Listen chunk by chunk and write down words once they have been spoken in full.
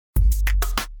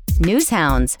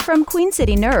Newshounds from Queen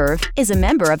City Nerve is a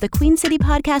member of the Queen City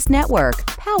Podcast Network,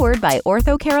 powered by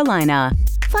Ortho Carolina.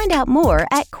 Find out more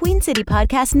at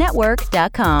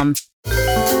queencitypodcastnetwork.com.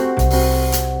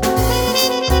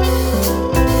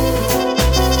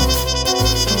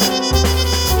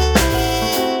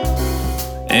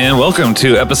 And welcome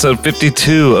to episode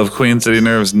 52 of Queen City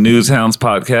Nerve's Newshounds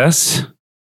podcast.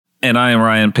 And I am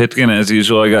Ryan Pitkin. As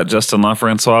usual, I got Justin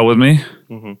LaFrancois with me.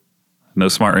 Mm-hmm. No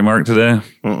smart remark today?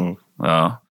 Oh.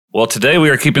 Well, today we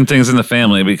are keeping things in the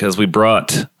family because we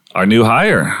brought our new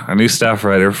hire, our new staff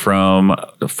writer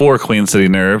for Queen City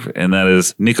Nerve, and that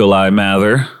is Nikolai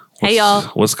Mather. Hey, y'all.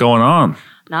 What's going on?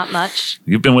 Not much.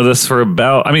 You've been with us for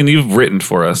you've written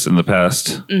for us in the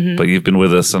past, but you've been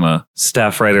with us on a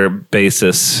staff writer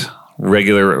basis,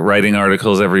 regular writing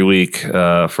articles every week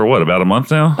for what, about a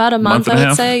month now? About a month, I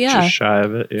would say, yeah. Just shy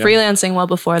of it, yeah. Freelancing well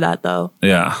before that, though.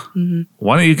 Yeah. Mm-hmm.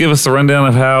 Why don't you give us a rundown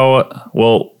of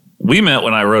how, we met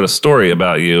when I wrote a story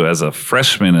about you as a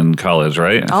freshman in college,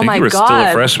 right? I think you were still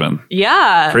a freshman.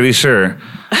 Yeah. Pretty sure.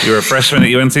 You were a freshman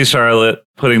at UNC Charlotte,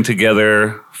 putting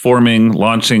together,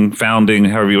 launching, founding,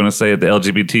 however you want to say it, the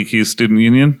LGBTQ Student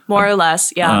Union. More or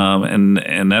less, yeah.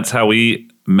 And that's how we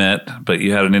met, but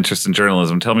you had an interest in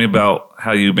journalism. Tell me about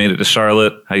how you made it to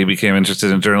Charlotte, how you became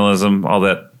interested in journalism, all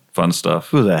that fun stuff.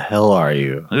 Who the hell are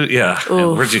you? Yeah.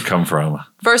 Where'd you come from?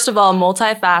 First of all,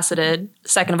 multifaceted.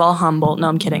 Second of all, humble. No,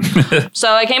 I'm kidding.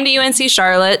 So I came to UNC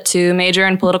Charlotte to major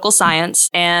in political science.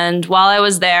 And while I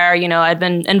was there, I'd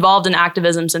been involved in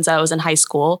activism since I was in high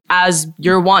school, as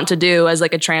you're wont to do as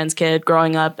like a trans kid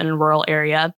growing up in a rural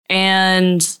area.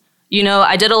 And,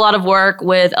 I did a lot of work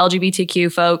with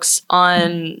LGBTQ folks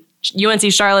on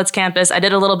UNC Charlotte's campus. I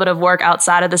did a little bit of work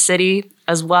outside of the city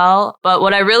as well. But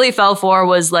what I really fell for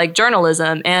was like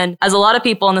journalism. And as a lot of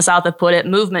people in the South have put it,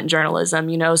 movement journalism,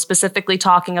 specifically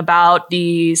talking about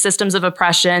the systems of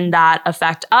oppression that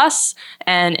affect us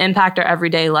and impact our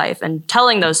everyday life and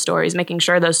telling those stories, making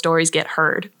sure those stories get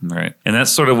heard. Right. And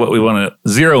that's sort of what we want to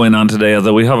zero in on today,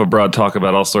 although we have a broad talk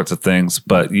about all sorts of things.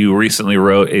 But you recently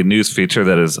wrote a news feature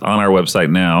that is on our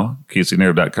website now,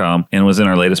 qcnerve.com, and was in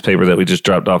our latest paper that we just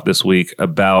dropped off this week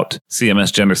about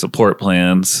CMS gender support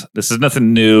plans. This is nothing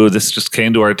new. This just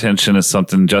came to our attention as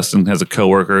something. Justin has a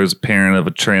coworker who's a parent of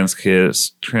a trans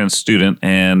student,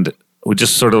 and we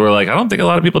just sort of were like, I don't think a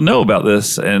lot of people know about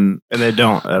this, and they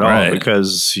don't at all,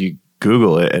 because you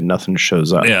Google it and nothing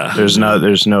shows up. Yeah, there's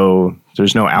no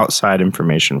outside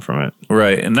information from it.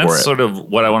 Right, and that's sort of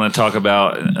what I want to talk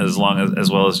about, as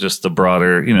well as just the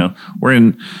broader.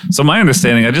 So my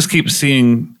understanding, I just keep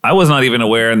seeing. I was not even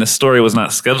aware, and this story was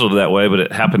not scheduled that way, but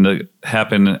it happened to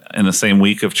happen in the same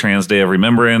week of Trans Day of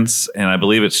Remembrance, and I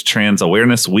believe it's Trans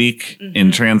Awareness Week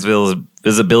in Trans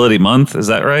Visibility Month. Is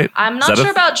that right? I'm not sure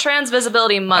about Trans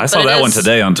Visibility Month. I saw that one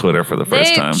today on Twitter for the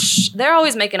first time. They're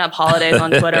always making up holidays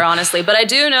on Twitter, honestly. But I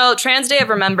do know Trans Day of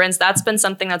Remembrance, that's been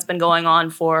something that's been going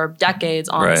on for decades,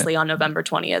 honestly, on November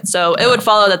 20th. So it would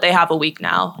follow that they have a week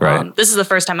now. Right. This is the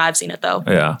first time I've seen it, though.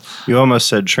 Yeah. You almost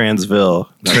said Transville.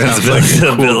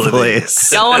 Transville.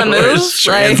 Place. Y'all want to move?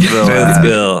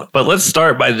 Transville. But let's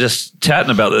start by just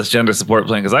chatting about this gender support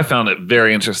plan, because I found it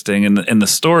very interesting. In the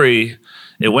story,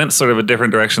 it went sort of a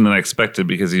different direction than I expected,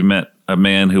 because you met a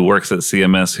man who works at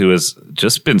CMS who has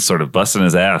just been sort of busting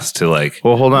his ass to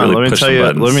Well, hold on. Really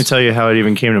Let me tell you how it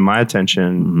even came to my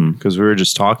attention, because we were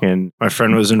just talking. My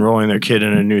friend was enrolling their kid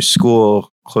in a new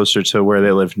school closer to where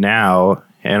they live now.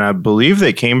 And I believe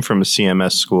they came from a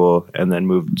CMS school and then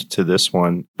moved to this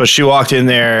one. But she walked in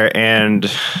there, and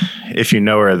if you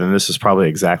know her, then this is probably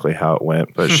exactly how it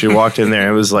went. But she walked in there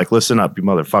and it was like, listen up, you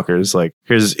motherfuckers. Like,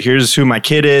 here's who my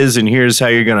kid is, and here's how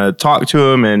you're going to talk to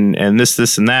him, and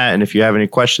this, and that. And if you have any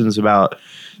questions about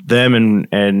them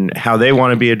and how they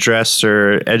want to be addressed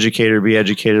or educated or be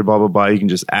educated, blah, blah, blah, you can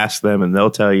just ask them and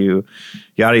they'll tell you,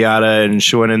 yada, yada. And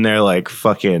she went in there like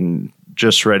fucking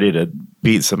just ready to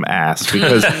beat some ass,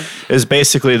 because it's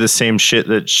basically the same shit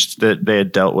that they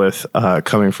had dealt with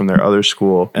coming from their other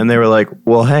school. And they were like,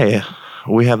 well, hey,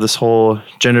 we have this whole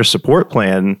gender support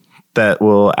plan that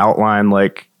will outline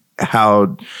like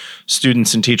how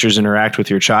students and teachers interact with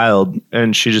your child.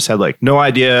 And she just had like no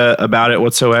idea about it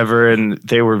whatsoever. And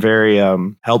they were very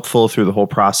helpful through the whole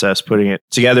process, putting it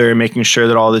together and making sure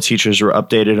that all the teachers were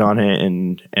updated on it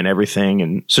and everything.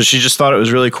 And so she just thought it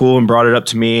was really cool and brought it up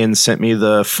to me and sent me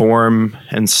the form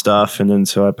and stuff. And then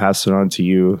so I passed it on to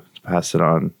you, to pass it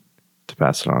on.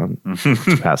 I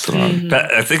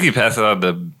think you passed it on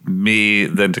to me,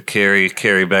 then to Carrie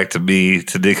back to me,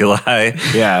 to Nikolai.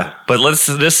 Yeah. But let's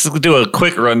just do a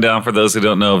quick rundown for those who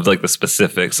don't know of like the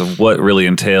specifics of what really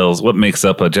entails, what makes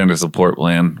up a gender support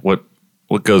plan, what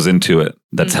what goes into it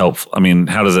that's helpful? I mean,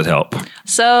 how does it help?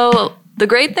 So the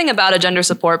great thing about a gender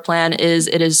support plan is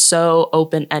it is so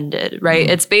open-ended, right?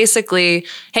 It's basically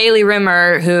Haley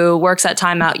Rimmer, who works at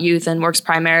Time Out Youth and works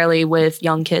primarily with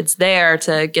young kids there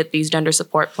to get these gender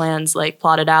support plans like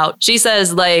plotted out. She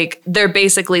says like they're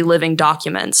basically living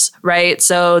documents, right?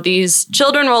 So these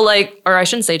children will or I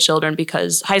shouldn't say children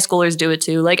because high schoolers do it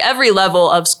too. Like every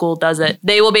level of school does it.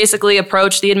 They will basically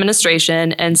approach the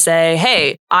administration and say,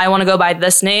 hey, I want to go by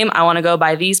this name. I want to go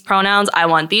by these pronouns. I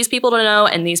want these people to know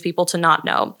and these people to not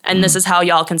know. And this is how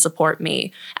y'all can support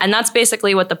me. And that's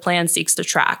basically what the plan seeks to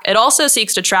track. It also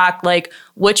seeks to track like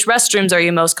which restrooms are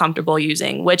you most comfortable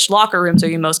using? Which locker rooms are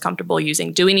you most comfortable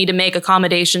using? Do we need to make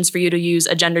accommodations for you to use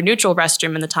a gender neutral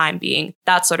restroom in the time being?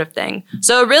 That sort of thing.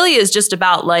 So it really is just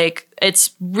about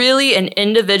it's really an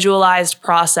individualized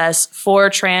process for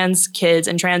trans kids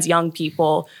and trans young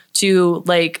people to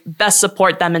best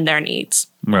support them in their needs.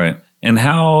 Right. And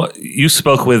how you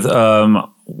spoke with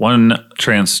one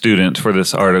trans student for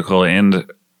this article and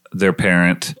their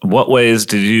parent. What ways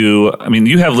did you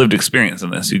have lived experience in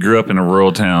this. You grew up in a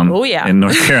rural town in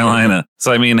North Carolina.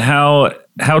 So, I mean, how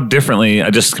differently,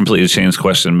 I just completely changed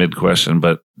question mid-question,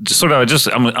 but just sort of,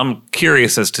 I'm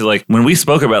curious as to when we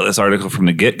spoke about this article from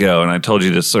the get-go and I told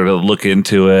you to sort of look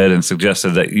into it and suggested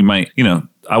that you might,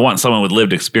 I want someone with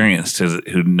lived experience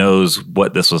who knows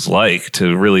what this was like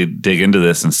to really dig into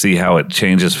this and see how it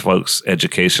changes folks'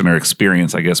 education or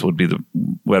experience, I guess would be the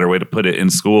better way to put it, in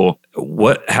school.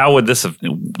 How would this have,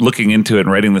 looking into it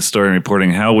and writing this story and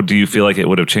reporting, do you feel like it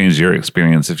would have changed your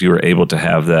experience if you were able to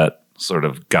have that sort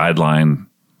of guideline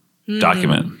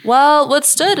document? Well, what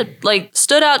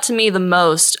stood out to me the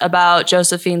most about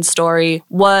Josephine's story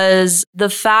was the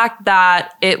fact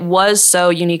that it was so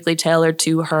uniquely tailored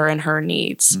to her and her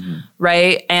needs,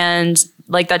 right? And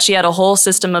that she had a whole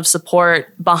system of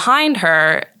support behind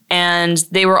her and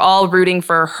they were all rooting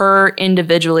for her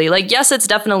individually. Yes, it's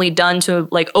definitely done to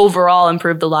overall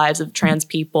improve the lives of trans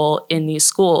people in these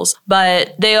schools.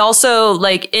 But they also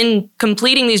in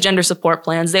completing these gender support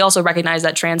plans, they also recognize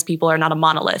that trans people are not a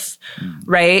monolith,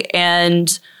 right?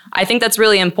 And I think that's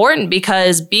really important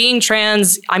because being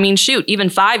trans, even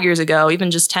 5 years ago, even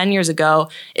just 10 years ago,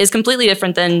 is completely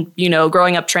different than,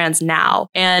 growing up trans now.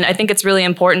 And I think it's really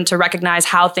important to recognize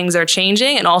how things are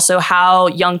changing and also how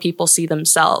young people see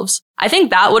themselves. I think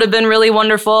that would have been really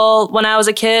wonderful when I was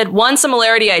a kid. One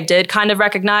similarity I did kind of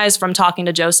recognize from talking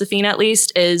to Josephine, at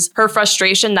least, is her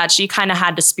frustration that she kind of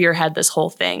had to spearhead this whole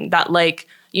thing. That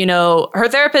her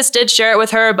therapist did share it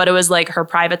with her, but it was her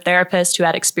private therapist who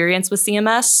had experience with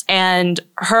CMS. And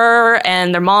her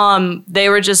and their mom, they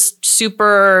were just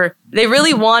they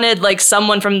really wanted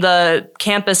someone from the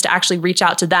campus to actually reach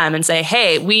out to them and say,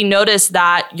 hey, we noticed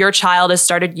that your child has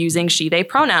started using she, they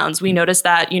pronouns. We noticed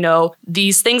that,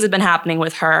 these things have been happening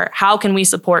with her. How can we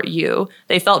support you?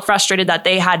 They felt frustrated that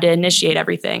they had to initiate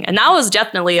everything. And that was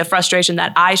definitely a frustration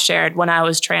that I shared when I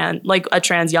was a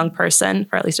trans young person,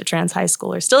 or at least a trans high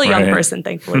schooler, still a young person,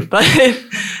 thankfully. But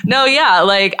no, yeah,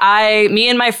 me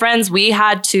and my friends, we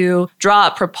had to draw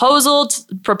up proposals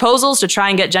to try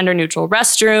and get gender neutral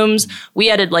restrooms. We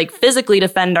had to physically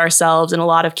defend ourselves in a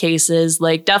lot of cases,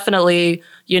 definitely,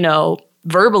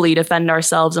 verbally defend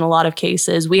ourselves in a lot of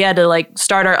cases. We had to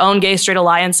start our own gay straight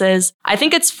alliances. I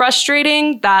think it's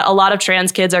frustrating that a lot of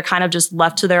trans kids are kind of just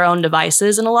left to their own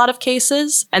devices in a lot of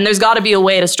cases. And there's got to be a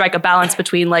way to strike a balance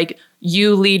between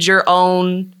you lead your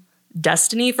own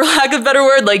destiny, for lack of a better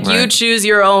word, right. You choose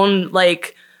your own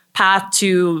path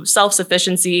to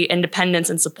self-sufficiency, independence,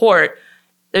 and support.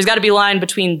 There's got to be a line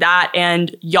between that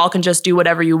and y'all can just do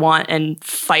whatever you want and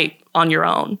fight on your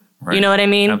own. Right. You know what I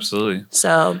mean? Absolutely.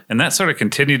 So, and that sort of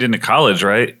continued into college,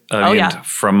 right? Yeah.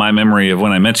 From my memory of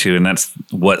when I met you, and that's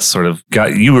what sort of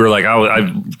got you were I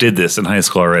did this in high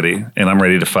school already, and I'm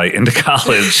ready to fight into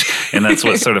college. And that's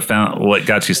what sort of what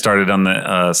got you started on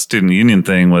the student union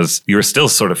thing was you were still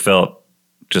sort of felt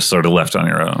just sort of left on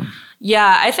your own.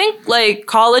 Yeah, I think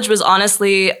college was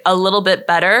honestly a little bit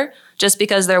better just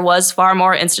because there was far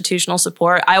more institutional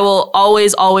support. I will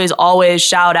always, always, always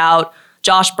shout out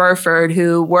Josh Burford,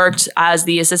 who worked as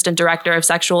the assistant director of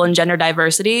sexual and gender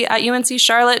diversity at UNC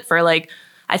Charlotte for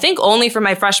I think only for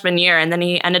my freshman year. And then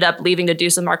he ended up leaving to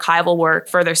do some archival work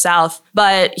further south.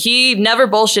 But he never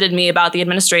bullshitted me about the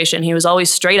administration. He was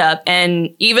always straight up.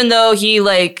 And even though he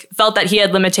felt that he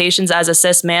had limitations as a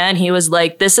cis man, he was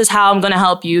this is how I'm going to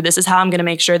help you. This is how I'm going to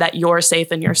make sure that you're safe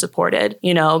and you're supported,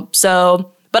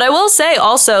 So But I will say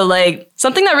also, like,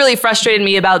 something that really frustrated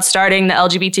me about starting the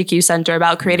LGBTQ Center,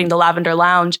 about creating the Lavender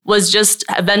Lounge, was just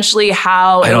eventually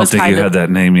how I don't think you had that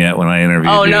name yet when I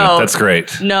interviewed you. No. That's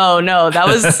great. No, that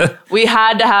was, we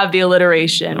had to have the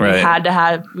alliteration. Right. We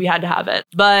had to have it.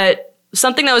 But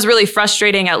something that was really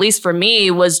frustrating, at least for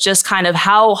me, was just kind of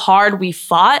how hard we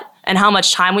fought and how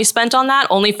much time we spent on that,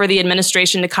 only for the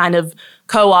administration to kind of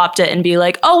co-opt it and be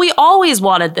like, oh, we always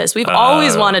wanted this. We've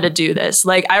always wanted to do this.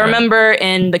 Like, I remember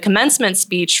in the commencement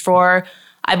speech for,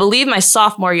 I believe, my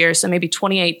sophomore year, so maybe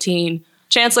 2018,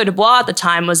 Chancellor Dubois at the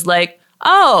time was like,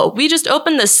 oh, we just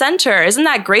opened the center. Isn't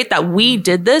that great that we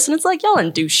did this? And it's like, y'all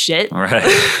didn't do shit. Right.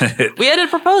 We had to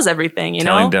propose everything, you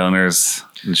Telling know? donors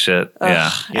and shit. Yeah.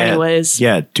 Anyways.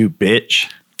 Yeah, do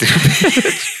bitch.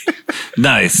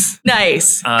 Nice.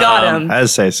 Got him. I had to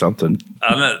say something.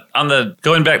 On the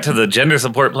going back to the gender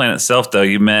support plan itself, though,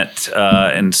 you met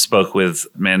and spoke with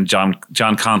John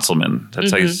Conselman.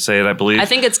 That's how you say it, I believe. I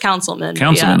think it's Councilman.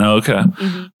 Councilman. Yeah. Oh, okay.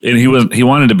 And he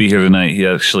wanted to be here tonight. He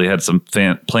actually had some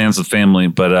plans with family,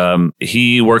 but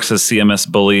he works as CMS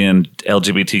bully and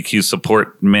LGBTQ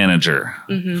support manager,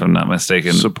 if I'm not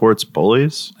mistaken. Supports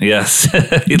bullies? Yes.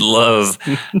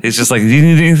 He's just like, do you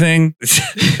need anything?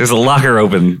 There's a locker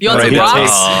open. You want some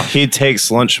rocks? He takes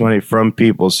lunch money from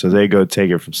people, so they go take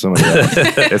it from somebody else.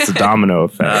 It's a domino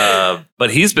effect.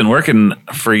 But he's been working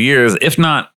for years, if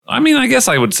not, I mean, I guess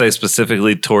I would say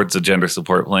specifically towards a gender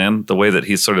support plan, the way that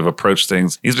he's sort of approached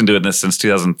things. He's been doing this since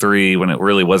 2003 when it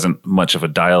really wasn't much of a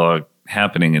dialogue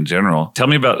happening in general. Tell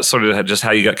me about sort of just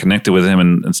how you got connected with him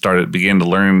and began to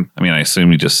learn. I mean, I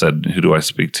assume you just said, who do I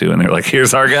speak to? And they're like,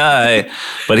 here's our guy.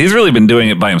 But he's really been doing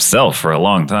it by himself for a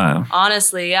long time.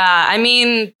 Honestly, yeah. I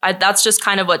mean, that's just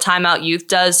kind of what Time Out Youth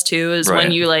does too, is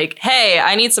when you like, hey,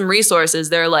 I need some resources.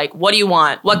 They're like, what do you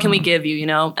want? What can we give you, you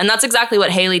know? And that's exactly what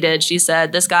Haley did. She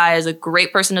said, this guy is a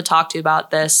great person to talk to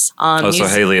about this. So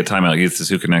Haley at Time Out Youth is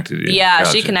who connected you? Yeah,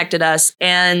 gotcha. She connected us.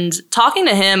 And talking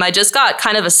to him, I just got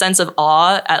kind of a sense of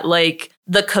awe at like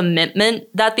the commitment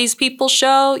that these people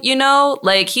show, you know?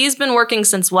 Like, he's been working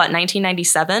since what,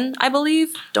 1997, I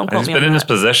believe? Don't quote me on that. He's been in his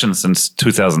possession since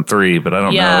 2003, but I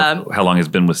don't know how long he's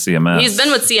been with CMS. He's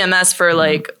been with CMS for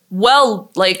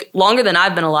longer than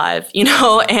I've been alive, you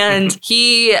know? And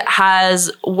he has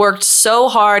worked so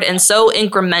hard and so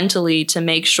incrementally to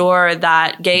make sure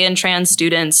that gay and trans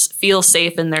students feel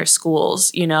safe in their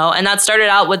schools, you know? And that started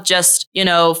out with just, you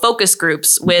know, focus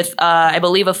groups with, I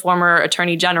believe, a former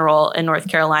attorney general in North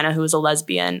Carolina who was a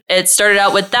lesbian. It started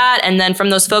out with that. And then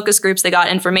from those focus groups, they got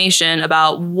information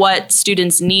about what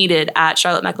students needed at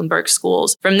Charlotte-Mecklenburg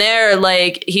schools. From there,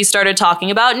 like, he started talking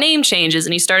about name changes,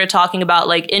 and he started talking about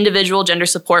like individual gender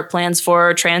support plans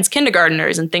for trans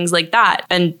kindergartners and things like that.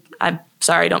 And I'm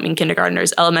sorry, I don't mean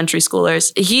kindergartners, elementary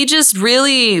schoolers. He just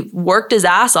really worked his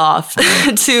ass off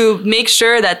to make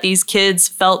sure that these kids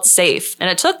felt safe. And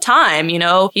it took time, you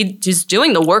know. He's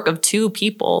doing the work of two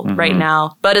people right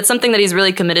now, but it's something that he's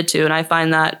really committed to. And I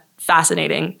find that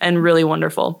fascinating and really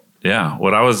wonderful. Yeah,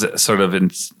 what I was sort of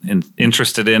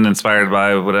interested in, inspired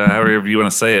by, however you want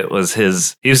to say it, was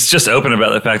he was just open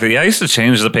about the fact that, I used to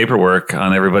change the paperwork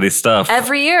on everybody's stuff.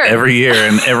 Every year.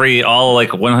 And all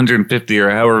like 150 or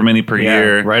however many per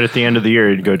year. Right at the end of the year,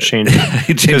 you'd go change it.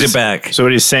 He'd change it back. So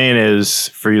what he's saying is,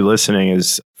 for you listening,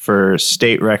 is for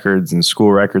state records and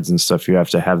school records and stuff, you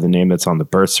have to have the name that's on the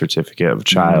birth certificate of a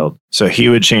child. So he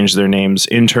would change their names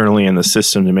internally in the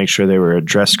system to make sure they were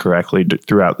addressed correctly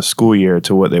throughout the school year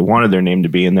to what they wanted their name to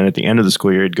be. And then at the end of the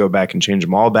school year, he'd go back and change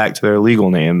them all back to their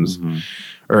legal names.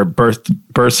 Or birth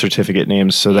certificate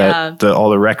names, so that all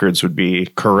the records would be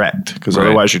correct. Because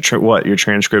otherwise, your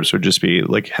transcripts would just be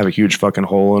like have a huge fucking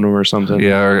hole in them or something.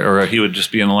 Yeah, or he would just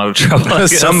be in a lot of trouble.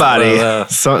 Somebody.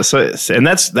 And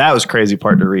that was crazy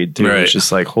part to read too. It's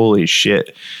just like, holy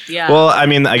shit. Yeah. Well, I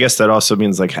mean, I guess that also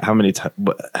means like how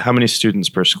many students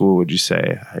per school would you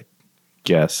say?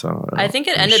 Guess. I think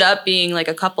it ended up being like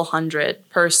a couple hundred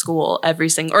per school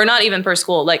or not even per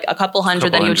school, like a couple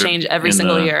hundred that he would change every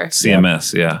single year.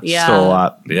 CMS, yeah. Still a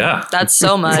lot. Yeah. That's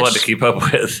so much. It's a lot to keep up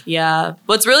with. Yeah.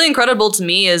 What's really incredible to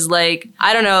me is like,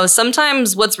 I don't know,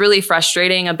 sometimes what's really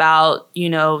frustrating about, you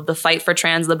know, the fight for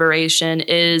trans liberation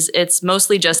is it's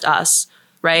mostly just us,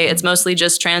 right? It's mostly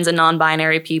just trans and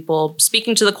non-binary people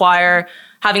speaking to the choir,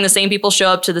 having the same people show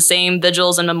up to the same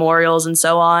vigils and memorials and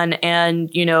so on, and,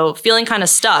 you know, feeling kind of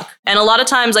stuck. And a lot of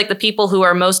times, like, the people who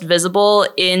are most visible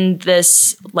in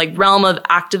this, like, realm of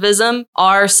activism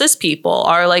are cis people,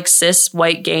 are, like, cis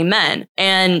white gay men.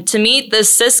 And to meet this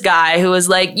cis guy who was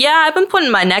like, yeah, I've been putting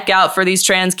my neck out for these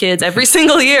trans kids every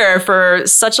single year for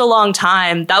such a long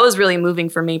time, that was really moving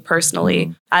for me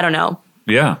personally. I don't know.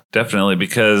 Yeah, definitely.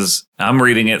 Because I'm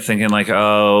reading it thinking like,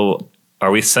 oh,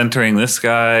 are we centering this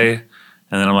guy?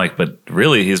 And then I'm like, but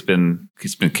really, he's been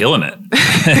killing it.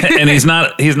 And he's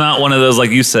not one of those,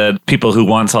 like you said, people who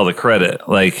wants all the credit.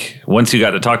 Like once you got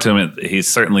to talk to him, he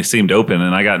certainly seemed open,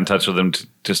 and I got in touch with him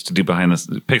just to do behind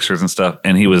the pictures and stuff.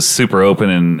 And he was super open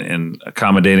and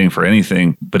accommodating for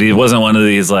anything. But he wasn't one of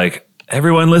these like,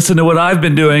 everyone listen to what I've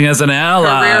been doing as an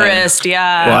ally. Careerist,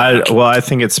 yeah. Well, I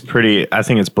think it's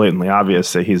blatantly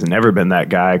obvious that he's never been that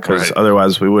guy, because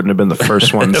otherwise we wouldn't have been the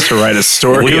first ones to write a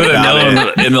story. We would have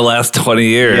known in the last 20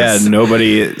 years. Yeah,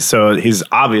 nobody. So he's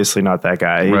obviously not that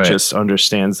guy. He just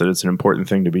understands that it's an important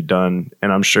thing to be done.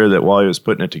 And I'm sure that while he was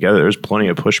putting it together, there's plenty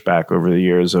of pushback over the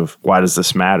years of why does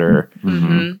this matter?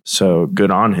 Mm-hmm. So good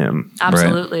on him.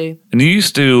 Absolutely. Right. And you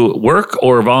used to work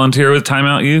or volunteer with Time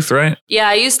Out Youth, right? Yeah,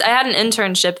 I had an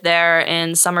internship there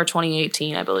in summer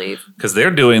 2018, I believe. Because they're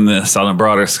doing this on a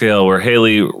broader scale where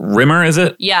Haley Rimmer, is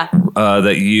it? Yeah.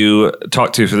 That you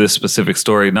talked to for this specific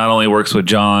story, not only works with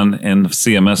John and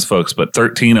CMS folks, but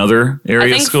 13 other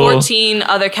area schools? 14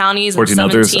 other counties 14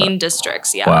 and 17 others?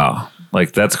 Districts, yeah. Wow.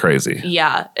 Like, that's crazy.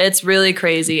 Yeah, it's really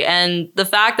crazy. And the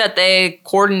fact that they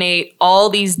coordinate all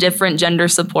these different gender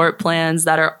support plans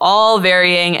that are all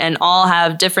varying and all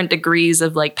have different degrees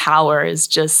of like power is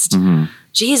just... Mm-hmm.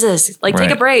 Jesus, like take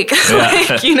a break.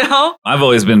 Like, you know? I've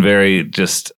always been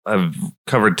I've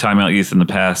covered Time Out Youth in the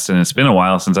past, and it's been a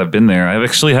while since I've been there. I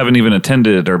actually haven't even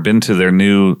attended or been to their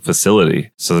new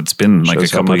facility. So it's been like a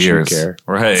couple of years.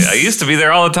 Right. I used to be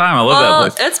there all the time. I love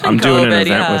that place. It's been I'm doing an COVID,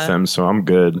 event with them, so I'm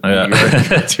good.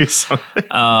 Yeah. Do something.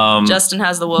 Justin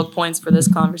has the woke points for this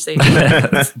conversation.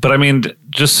 But I mean,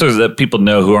 just so that people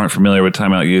know who aren't familiar with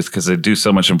Time Out Youth, because they do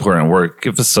so much important work,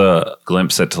 give us a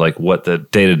glimpse into like what the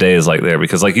day-to-day is like there.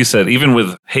 Because like you said, even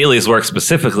with Haley's work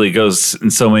specifically goes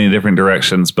in so many different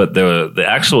directions, but the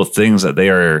actual things that they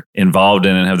are involved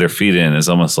in and have their feet in is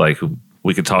almost like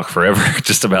we could talk forever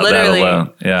just about Literally. that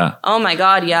alone. Yeah. Oh my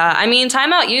God, yeah. I mean,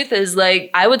 Time Out Youth is like,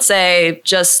 I would say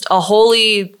just a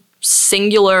wholly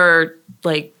singular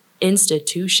like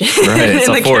institution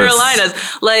in the Carolinas.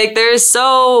 Like there's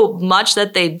so much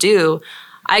that they do.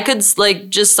 I could like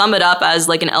just sum it up as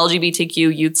like an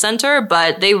LGBTQ youth center,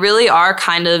 but they really are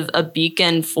kind of a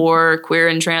beacon for queer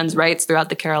and trans rights throughout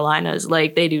the Carolinas.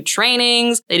 Like they do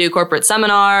trainings, they do corporate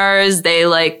seminars, they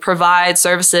like provide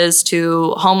services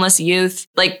to homeless youth,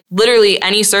 like literally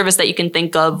any service that you can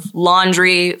think of,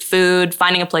 laundry, food,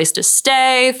 finding a place to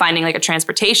stay, finding like a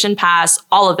transportation pass,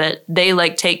 all of it. They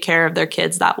like take care of their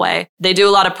kids that way. They do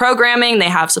a lot of programming, they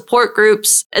have support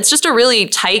groups. It's just a really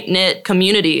tight-knit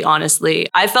community, honestly.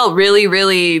 I felt really,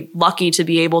 really lucky to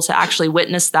be able to actually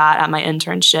witness that at my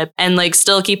internship and like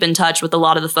still keep in touch with a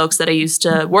lot of the folks that I used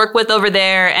to work with over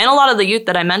there and a lot of the youth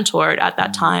that I mentored at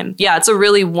that time. Yeah, it's a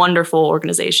really wonderful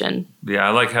organization. Yeah,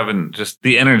 I like having just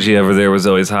the energy over there was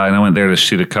always high. And I went there to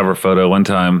shoot a cover photo one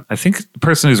time. I think the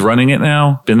person who's running it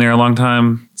now, been there a long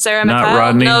time. Sarah Not McKell?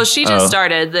 Rodney? No, she just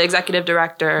started, the executive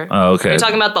director. Oh, okay. You're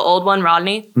talking about the old one,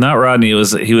 Rodney? Not Rodney.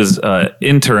 He was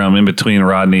interim in between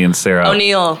Rodney and Sarah.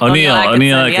 O'Neill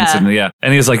Atkinson, yeah.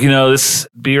 And he was like,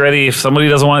 be ready if somebody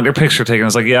doesn't want their picture taken. I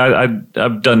was like, yeah,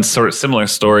 I've done sort of similar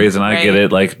stories and I get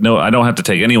it. Like, no, I don't have to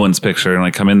take anyone's picture and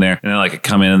like come in there. And then like I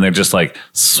come in and they're just like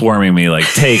swarming me, like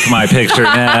take my picture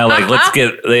now. Like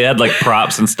they had like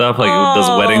props and stuff, like those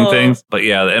wedding things. But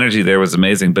yeah, the energy there was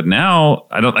amazing. But now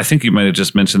I think you might have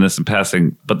just mentioned this in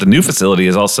passing, but the new facility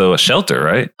is also a shelter,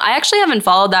 right? I actually haven't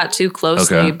followed that too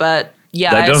closely, but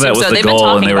yeah, I know that was the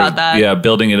goal, and they were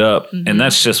building it up, and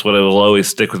that's just what will always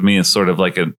stick with me is sort of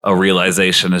like a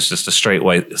realization as just a straight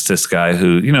white cis guy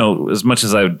who, as much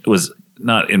as I was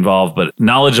not involved but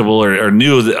knowledgeable or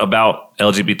knew about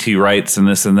LGBT rights and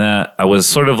this and that, I was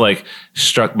sort of like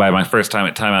struck by my first time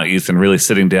at Time Out Youth and really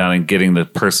sitting down and getting the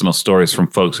personal stories from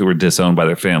folks who were disowned by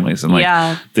their families and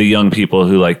like the young people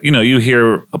who like, you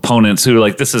hear opponents who are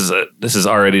like, this is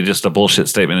already just a bullshit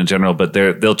statement in general, but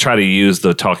they'll try to use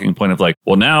the talking point of like,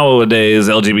 well, nowadays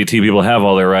LGBT people have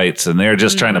all their rights and they're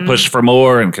just trying to push for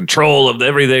more and control of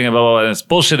everything and blah, blah, blah, and it's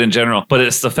bullshit in general. But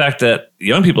it's the fact that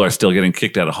young people are still getting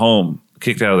kicked out of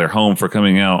their home for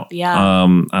coming out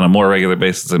on a more regular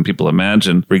basis than people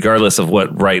imagine, regardless of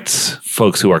what rights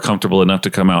folks who are comfortable enough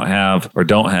to come out have or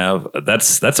don't have.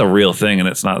 That's a real thing and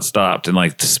it's not stopped. And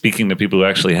like speaking to people who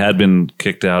actually had been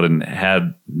kicked out and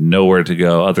had nowhere to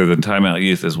go other than Time Out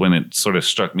Youth is when it sort of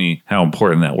struck me how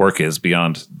important that work is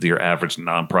beyond your average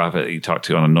nonprofit you talk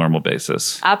to on a normal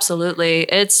basis. Absolutely.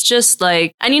 It's just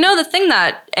like, and the thing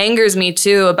that angers me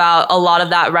too about a lot of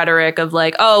that rhetoric of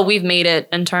like, oh, we've made it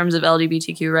in terms of LGBT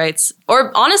LGBTQ rights,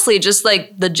 or honestly, just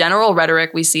like the general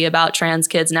rhetoric we see about trans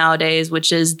kids nowadays,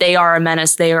 which is they are a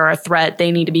menace, they are a threat,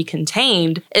 they need to be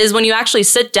contained, is when you actually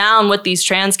sit down with these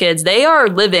trans kids, they are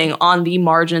living on the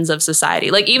margins of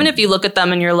society. Like, even if you look at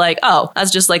them and you're like, oh,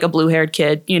 that's just like a blue-haired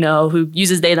kid, you know, who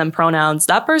uses they, them pronouns,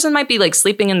 that person might be like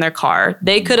sleeping in their car.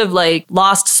 They could have like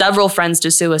lost several friends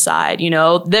to suicide, you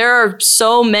know? There are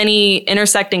so many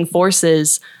intersecting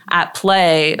forces at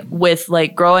play with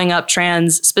like growing up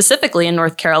trans, specifically in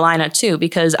North Carolina too,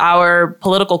 because our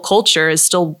political culture is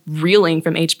still reeling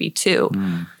from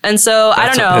HB2. And so I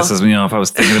don't know. What pisses me off. I was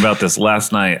thinking about this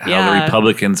last night, how the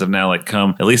Republicans have now like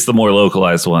come, at least the more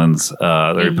localized ones,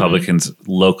 the Republicans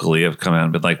locally have come out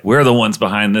and been like, we're the ones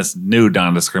behind this new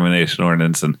non-discrimination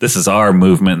ordinance. And this is our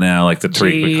movement now, like the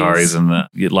Tariq Makaris and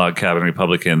the Log Cabin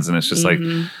Republicans. And it's just like,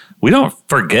 we don't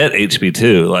forget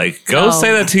HB2. Like, go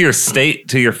say that to your state,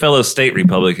 to your fellow state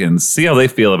Republicans. See how they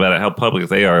feel about it, how public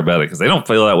they are about it, because they don't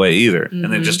feel that way either.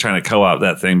 And they're just trying to co-opt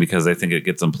that thing because they think it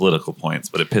gets them political points,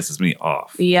 but it pisses me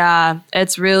off. Yeah,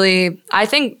 it's really, I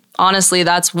think, honestly,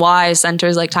 that's why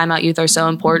centers like Time Out Youth are so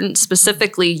important,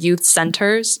 specifically youth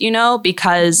centers, you know,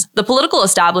 because the political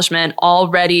establishment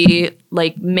already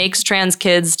like makes trans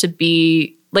kids to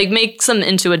be like makes them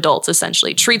into adults,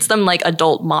 essentially, treats them like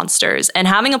adult monsters. And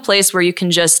having a place where you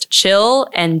can just chill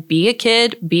and be a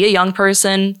kid, be a young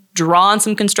person, draw on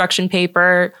some construction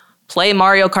paper, play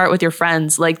Mario Kart with your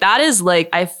friends. Like that is like,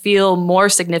 I feel more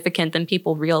significant than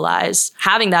people realize,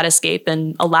 having that escape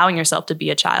and allowing yourself to be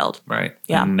a child. Right.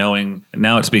 Yeah. And knowing,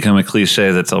 now it's become a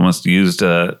cliche that's almost used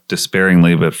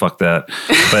despairingly, but fuck that.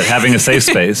 But having a safe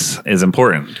space is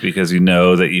important because you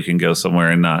know that you can go somewhere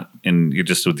and you're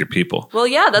just with your people. Well,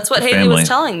 yeah, that's what Haley was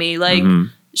telling me. Like,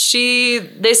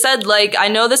 they said, like, I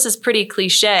know this is pretty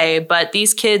cliche, but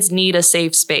these kids need a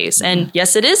safe space. And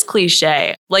yes, it is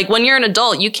cliche. Like when you're an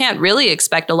adult, you can't really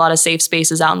expect a lot of safe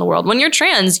spaces out in the world. When you're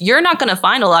trans, you're not going to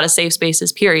find a lot of safe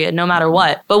spaces, period, no matter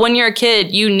what. But when you're a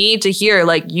kid, you need to hear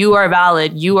like you are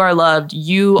valid, you are loved,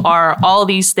 you are all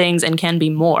these things and can be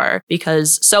more,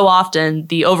 because so often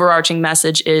the overarching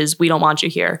message is we don't want you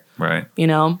here. Right. You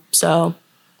know? So,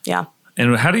 yeah.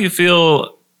 And how do you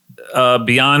feel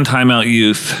beyond Time Out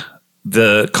Youth,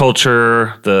 the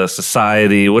culture, the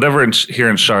society, whatever here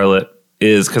in Charlotte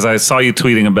is? Because I saw you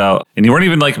tweeting about, and you weren't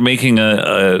even like making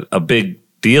a big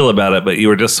deal about it, but you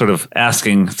were just sort of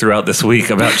asking throughout this week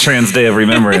about Trans Day of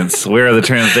Remembrance. Where are the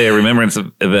Trans Day of Remembrance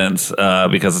events?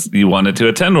 Because you wanted to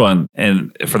attend one.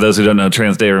 And for those who don't know,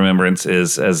 Trans Day of Remembrance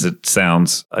is, as it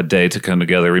sounds, a day to come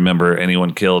together, remember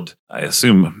anyone killed, I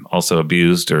assume also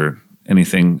abused or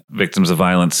anything victims of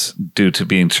violence due to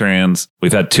being trans.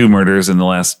 We've had 2 murders in the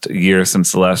last year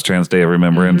since the last Trans Day of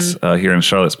Remembrance here in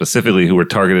Charlotte specifically, who were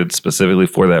targeted specifically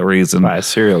for that reason. By a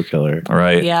serial killer.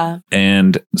 Right. Yeah.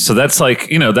 And so that's like,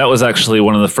 you know, that was actually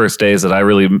one of the first days that I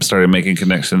really started making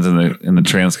connections in the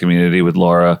trans community with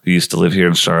Laura, who used to live here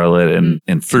in Charlotte,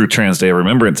 and through Trans Day of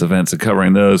Remembrance events and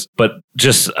covering those. But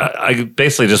just, I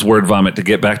basically just word vomit to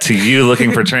get back to you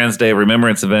looking for Trans Day of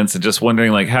Remembrance events and just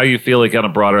wondering like how you feel like on a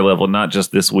broader level, not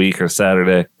just this week or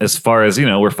Saturday, as far as, you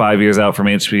know, we're 5 years out from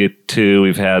HB2.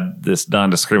 We've had this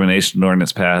non-discrimination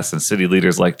ordinance passed and city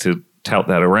leaders like to tout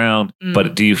that around.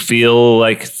 But do you feel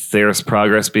like there's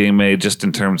progress being made just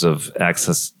in terms of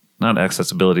access, not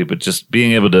accessibility, but just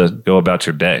being able to go about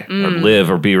your day or live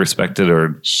or be respected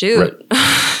or shoot?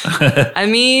 I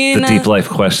mean, the deep life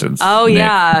questions. Oh, Nick.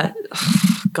 yeah.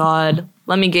 God,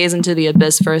 let me gaze into the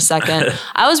abyss for a second.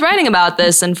 I was writing about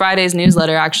this in Friday's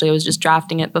newsletter. Actually, I was just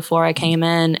drafting it before I came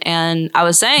in. And I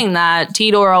was saying that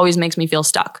T-Door always makes me feel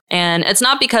stuck. And it's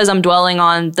not because I'm dwelling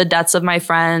on the deaths of my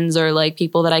friends or like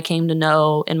people that I came to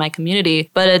know in my community,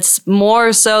 but it's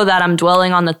more so that I'm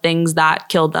dwelling on the things that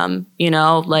killed them, you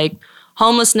know, like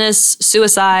homelessness,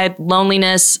 suicide,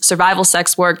 loneliness, survival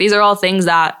sex work. These are all things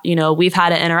that, you know, we've had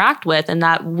to interact with and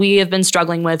that we have been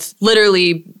struggling with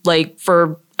literally like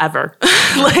forever,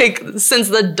 like since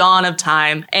the dawn of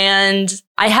time. And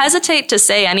I hesitate to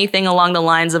say anything along the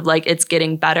lines of like, it's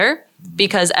getting better.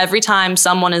 Because every time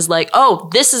someone is like, oh,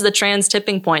 this is the trans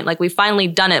tipping point, like we've finally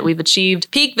done it. We've achieved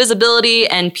peak visibility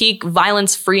and peak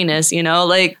violence freeness, you know,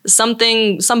 like some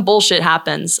bullshit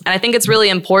happens. And I think it's really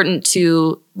important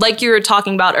to, like you were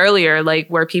talking about earlier, like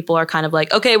where people are kind of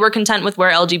like, okay, we're content with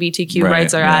where LGBTQ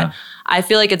rights are at. I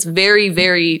feel like it's very,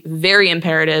 very, very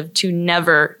imperative to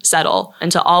never settle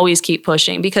and to always keep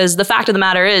pushing, because the fact of the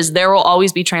matter is there will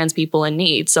always be trans people in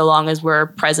need so long as we're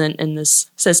present in this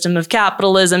system of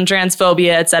capitalism,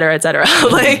 transphobia, et cetera,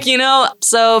 like, you know.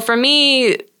 So for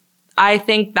me, I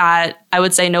think that I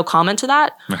would say no comment to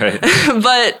that. Right.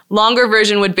 But longer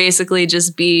version would basically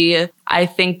just be, I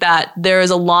think that there is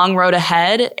a long road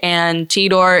ahead, and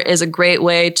Tidor is a great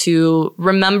way to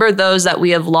remember those that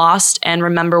we have lost and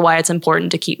remember why it's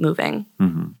important to keep moving.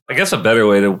 Mm-hmm. I guess a better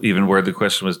way to even word the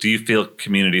question was, do you feel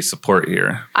community support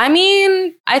here? I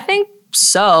mean, I think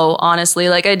so, honestly.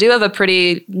 Like, I do have a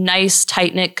pretty nice,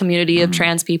 tight-knit community of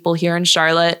trans people here in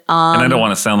Charlotte. And I don't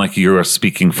want to sound like you are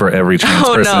speaking for every trans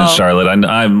person no. in Charlotte.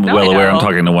 I'm No, well I aware I'm know.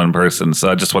 talking to one person,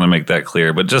 so I just want to make that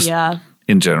clear. But just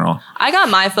in general. I got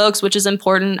my folks, which is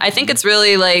important. I think it's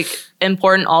really like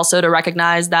important also to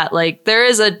recognize that like there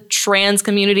is a trans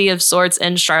community of sorts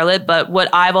in Charlotte, but what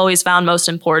I've always found most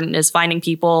important is finding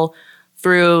people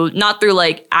not through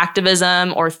like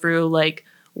activism or through like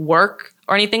work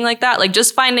or anything like that. Like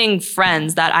just finding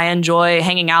friends that I enjoy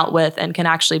hanging out with and can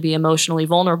actually be emotionally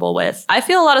vulnerable with. I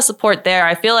feel a lot of support there.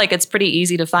 I feel like it's pretty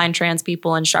easy to find trans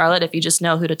people in Charlotte if you just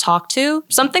know who to talk to.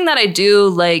 Something that I do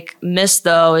like miss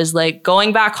though is like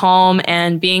going back home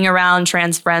and being around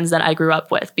trans friends that I grew up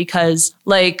with, because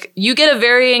like you get a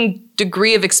varying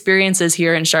degree of experiences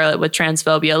here in Charlotte with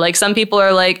transphobia. Like some people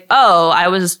are like, oh, I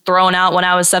was thrown out when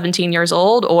I was 17 years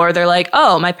old, or they're like,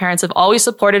 oh, my parents have always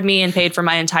supported me and paid for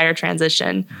my entire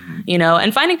transition, you know,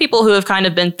 and finding people who have kind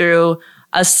of been through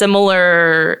a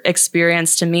similar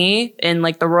experience to me in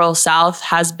like the rural South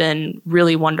has been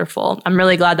really wonderful. I'm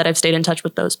really glad that I've stayed in touch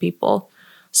with those people.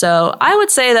 So I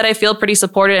would say that I feel pretty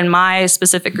supported in my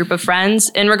specific group of friends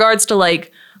in regards to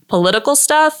like political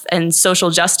stuff and social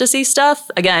justice-y stuff.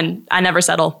 Again, I never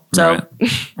settle. So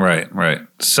Right.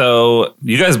 So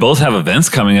you guys both have events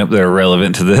coming up that are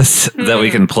relevant to this that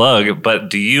we can plug.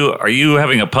 But are you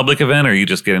having a public event, or are you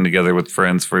just getting together with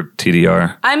friends for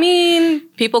TDR? I mean,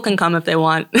 people can come if they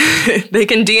want. They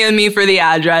can DM me for the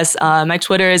address. My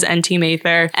Twitter is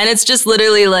ntmather. And it's just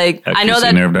literally like, At I know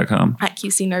that QCnerve.com. at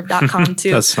qcnerve.com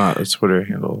too. That's not a Twitter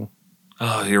handle.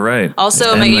 Oh, you're right.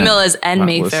 Also, my email is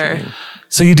nmather. listening.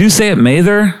 So you do say it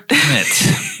Mather? Damn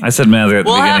it. I said Mather at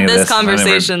the We'll beginning have of this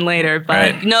conversation I later, but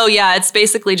Right. no, yeah, it's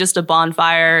basically just a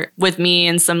bonfire with me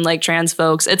and some like trans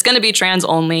folks. It's going to be trans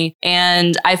only.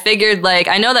 And I figured like,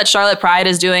 I know that Charlotte Pride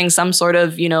is doing some sort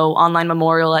of, you know, online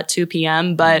memorial at 2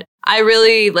 p.m., but I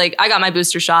really like, I got my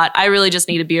booster shot. I really just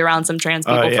need to be around some trans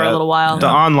people for a little while. The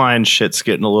online shit's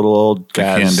getting a little old,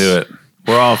 guys. can't do it.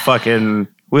 We're all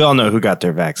we all know who got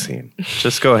their vaccine.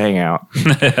 Just go hang out.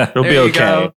 It'll be There you okay.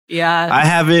 go. Yeah. I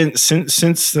haven't,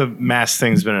 since the mask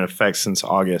thing's been in effect since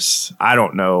August, I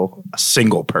don't know a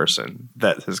single person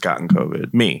that has gotten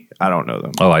COVID. Me, I don't know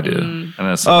them. Oh, I do. And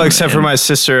that's Except for my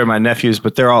sister and my nephews,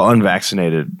 but they're all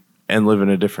unvaccinated and live in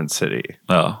a different city.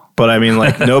 Oh. But I mean,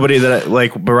 like nobody but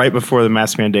right before the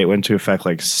mask mandate went into effect,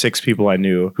 like 6 people I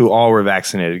knew who all were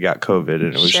vaccinated got COVID,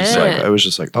 and it was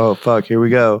just like, oh fuck, here we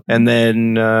go. And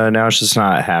then now it's just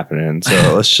not happening.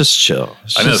 So let's just chill.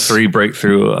 I know 3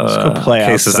 breakthrough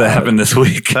cases outside. that happened this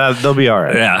week. They'll be all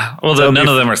right. Yeah. Well, none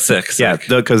of them are sick. So Yeah,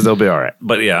 because they'll be all right.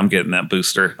 but yeah, I'm getting that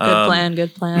booster.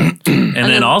 Good plan. And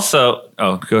then also,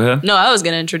 go ahead. No, I was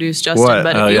going to introduce Justin, What?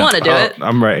 but Oh, if you yeah. want to do it.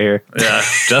 I'm right here. Yeah,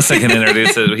 Justin can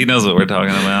introduce it. He knows what we're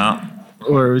talking about.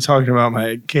 What are we talking about?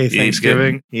 My gay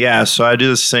Thanksgiving? Yeah, so I do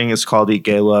this thing. It's called Eat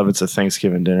Gay Love. It's a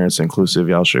Thanksgiving dinner. It's inclusive.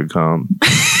 Y'all should come.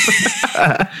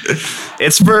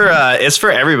 It's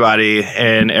for everybody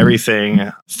and everything.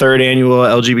 3rd annual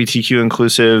LGBTQ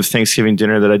inclusive Thanksgiving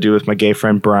dinner that I do with my gay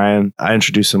friend Brian. I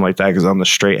introduce him like that because I'm the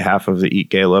straight half of the Eat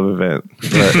Gay Love event.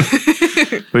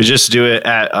 But we just do it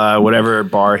at whatever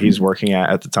bar he's working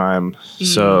at the time.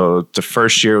 So the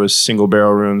first year was Single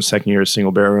Barrel Room. Second year is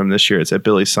Single Barrel Room. This year it's at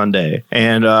Billy Sunday.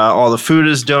 And all the food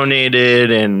is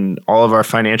donated, and all of our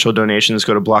financial donations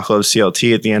go to Block Love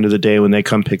CLT at the end of the day when they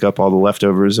come pick up all the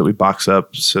leftovers that we box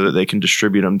up so that they can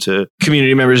distribute them to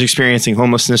community members experiencing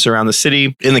homelessness around the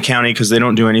city, in the county, because they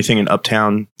don't do anything in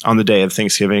Uptown on the day of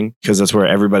Thanksgiving because that's where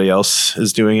everybody else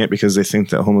is doing it, because they think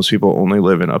that homeless people only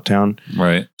live in Uptown.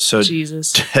 Right. So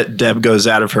Jesus. Deb goes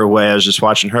out of her way. I was just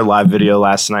watching her live video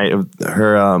last night of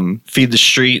her Feed the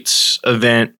Streets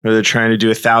event where they're trying to do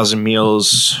 1,000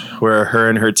 meals, where her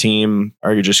and her team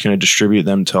are just going to distribute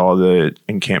them to all the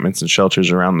encampments and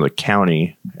shelters around the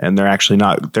county. And they're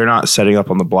not setting up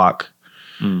on the block.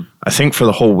 I think for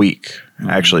the whole week.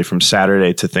 Actually, from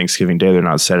Saturday to Thanksgiving Day, they're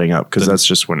not setting up because that's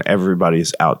just when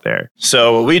everybody's out there.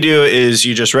 So what we do is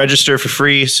you just register for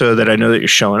free so that I know that you're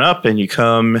showing up, and you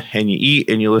come and you eat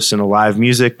and you listen to live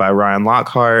music by Ryan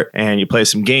Lockhart, and you play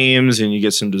some games and you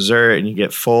get some dessert and you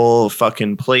get full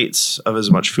fucking plates of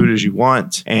as much food as you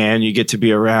want. And you get to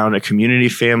be around a community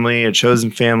family, a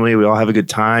chosen family. We all have a good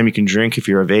time. You can drink if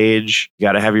you're of age. You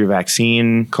got to have your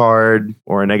vaccine card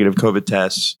or a negative COVID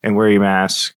test and wear your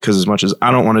mask, because because as much as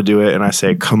I don't want to do it, and I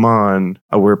say, come on,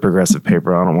 I wear progressive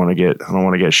paper. I don't want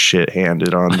to get shit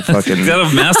handed on the fucking You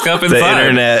gotta mask up the inside.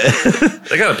 internet.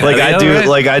 They got a like I do, right?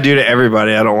 like I do to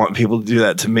everybody. I don't want people to do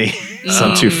that to me. So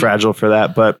I'm too fragile for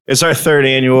that. But it's our 3rd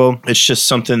annual. It's just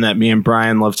something that me and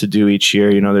Brian love to do each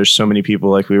year. You know, there's so many people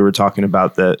like we were talking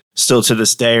about that still to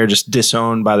this day are just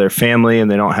disowned by their family and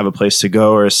they don't have a place to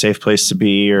go or a safe place to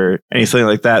be or anything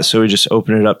like that. So we just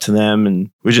open it up to them and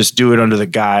we just do it under the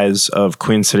guise of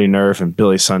Queen City Nerf and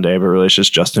Billy Sunday, but really it's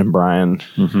just Justin and Brian.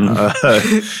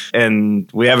 And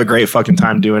we have a great fucking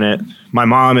time doing it. My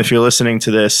mom, if you're listening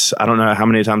to this, I don't know how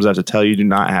many times I have to tell you, do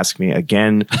not ask me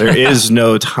again. There is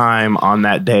no time on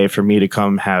that day for me to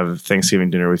come have Thanksgiving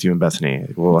dinner with you and Bethany.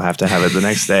 We'll have to have it the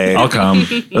next day. I'll come.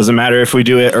 Doesn't matter if we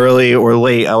do it early or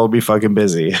late. I will be fucking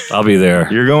busy. I'll be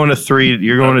there. You're going to 3.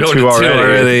 You're going to 2 2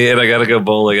 already. and I gotta go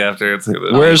bowling after.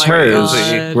 Where's hers?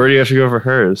 God. Where do you have to go for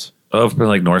hers? Oh, from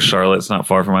like North Charlotte. It's not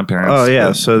far from my parents. Oh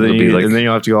yeah, so then and then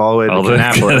you'll have to go all the way to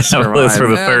Kannapolis for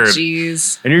the mine. 3rd.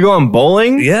 Jeez. And you're going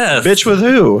bowling? Yes. Bitch, with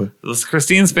who? It's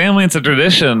Christine's family. It's a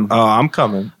tradition. Oh, I'm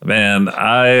coming. Man,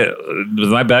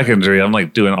 with my back injury, I'm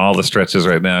like doing all the stretches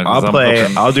right now. I'll play. I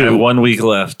have 1 week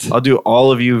left. I'll do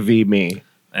all of you v me.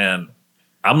 And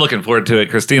I'm looking forward to it.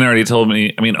 Christine already told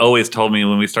me, always told me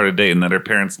when we started dating that her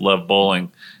parents love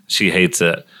bowling. She hates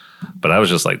it. But I was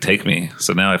just like, take me.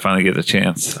 So now I finally get the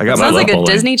chance. I got Sounds like a bowling.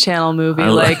 Disney Channel movie.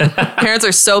 Like parents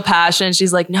are so passionate.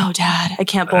 She's like, no, Dad, I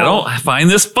can't bowl. I don't find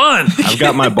this fun. I've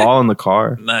got my ball in the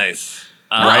car Nice.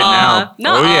 right now.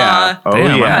 Nuh-uh. Oh yeah. Oh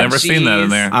Damn, yeah. I've never seen that in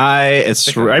there.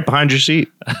 It's right behind your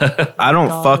seat. I don't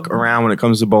fuck around when it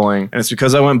comes to bowling. And it's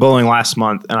because I went bowling last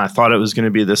month and I thought it was going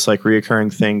to be this like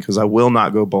reoccurring thing because I will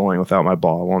not go bowling without my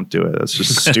ball. I won't do it. That's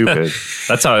just stupid.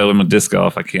 That's how I am with disc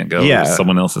golf. I can't go with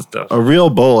someone else's stuff. A real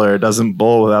bowler doesn't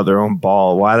bowl without their own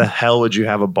ball. Why the hell would you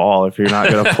have a ball if you're not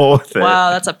going to bowl with it?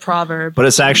 Wow, that's a proverb. But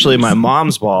it's actually my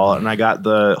mom's ball and I got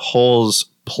the holes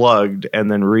plugged and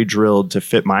then re-drilled to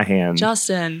fit my hand.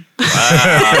 Justin.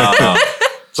 Wow.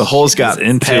 The holes got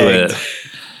into pegged. it.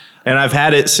 And I've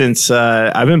had it since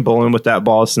I've been bowling with that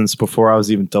ball since before I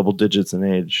was even double digits in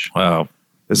age. Wow.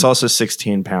 It's also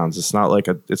 16 pounds. It's not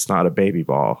a baby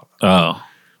ball. Oh.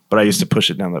 But I used to push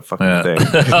it down that fucking thing.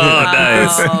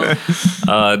 Oh,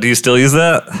 nice. Do you still use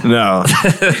that? No.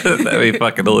 That'd be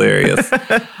fucking hilarious.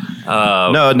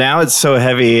 No, now it's so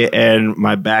heavy and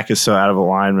my back is so out of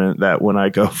alignment that when I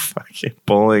go fucking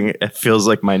bowling, it feels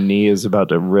like my knee is about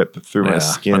to rip through my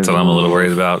skin. That's what I'm a little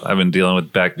worried about. I've been dealing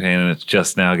with back pain and it's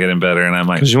just now getting better. And I'm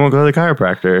like, because you won't go to the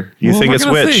chiropractor. You think it's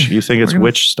witch. See. You think it's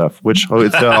witch stuff. It's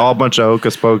all a bunch of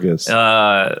hocus pocus.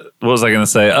 what was I going to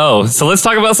say? Oh, so let's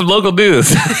talk about some local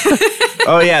news.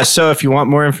 Oh, yeah. So if you want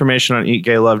more information on Eat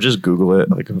Gay Love, just Google it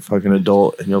like a fucking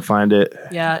adult and you'll find it.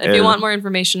 Yeah. If you want more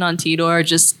information on Tidor,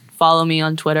 just follow me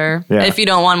on Twitter. Yeah. If you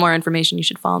don't want more information, you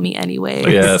should follow me anyway.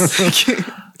 Yes.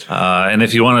 And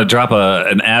if you want to drop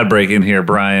an ad break in here,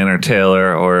 Brian or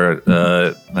Taylor or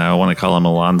I want to call him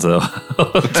Alonzo.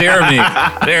 Jeremy,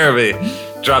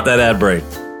 drop that ad break.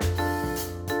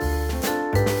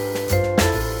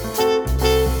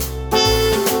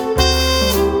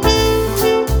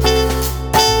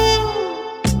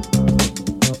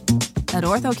 At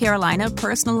Ortho Carolina,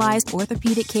 personalized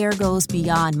orthopedic care goes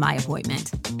beyond my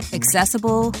appointment.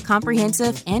 Accessible,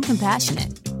 comprehensive, and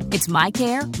compassionate. It's my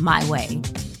care, my way.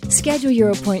 Schedule your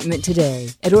appointment today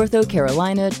at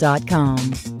orthocarolina.com.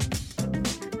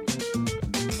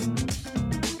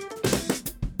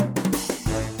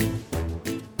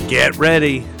 Get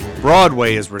ready.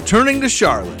 Broadway is returning to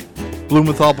Charlotte.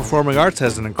 Blumenthal Performing Arts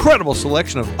has an incredible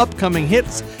selection of upcoming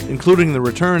hits, including the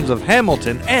returns of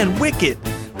Hamilton and Wicked,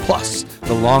 plus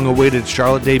the long-awaited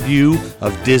Charlotte debut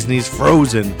of Disney's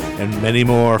Frozen, and many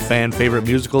more fan-favorite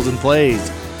musicals and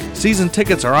plays. Season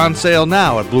tickets are on sale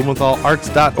now at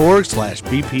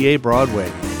blumenthalarts.org/BPA Broadway.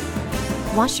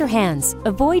 Wash your hands,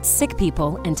 avoid sick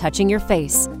people, and touching your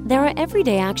face. There are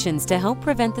everyday actions to help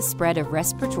prevent the spread of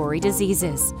respiratory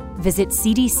diseases. Visit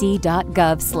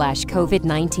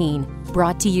cdc.gov/COVID-19.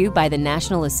 Brought to you by the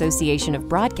National Association of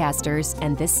Broadcasters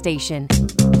and this station.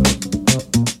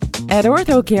 At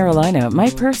Ortho Carolina, my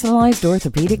personalized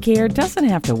orthopedic care doesn't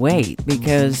have to wait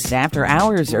because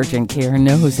after-hours urgent care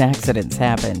knows accidents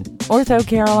happen. Ortho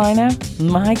Carolina,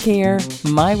 my care,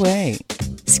 my way.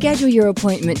 Schedule your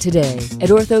appointment today at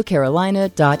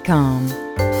orthocarolina.com.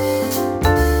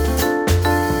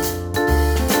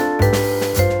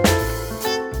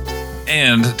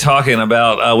 And talking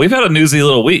about, we've had a newsy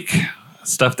little week.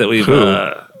 Stuff that we've,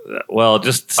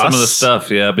 just some of the stuff,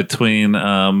 between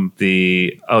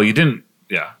you didn't,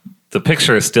 The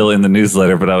picture is still in the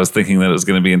newsletter, but I was thinking that it was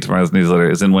going to be in tomorrow's newsletter.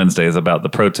 Is in Wednesday's about the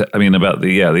protest. I mean, about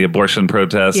the abortion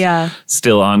protest. Yeah,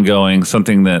 still ongoing.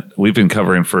 Something that we've been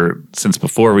covering since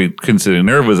before Queen City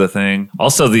Nerve was a thing.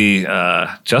 Also, the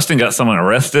Justin got someone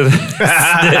arrested.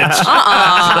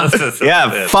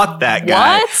 Yeah, fuck that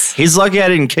guy. What? He's lucky I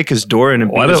didn't kick his door in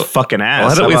and beat his fucking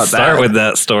ass. Why don't we start with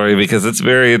that story because it's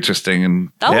very interesting and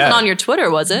that wasn't on your Twitter,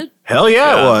 was it? Hell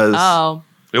yeah, it was. Oh.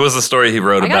 It was a story he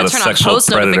wrote about a sexual post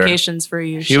predator. Notifications for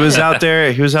you. He was out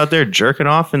there jerking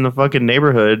off in the fucking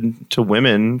neighborhood to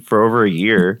women for over a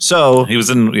year. So he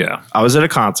was I was at a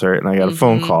concert and I got a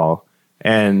phone call.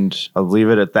 And I'll leave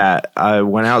it at that. I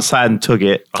went outside and took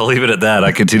it. I'll leave it at that.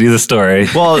 I continue the story.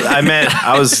 Well,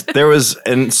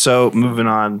 and so moving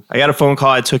on, I got a phone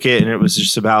call. I took it and it was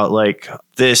just about like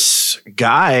this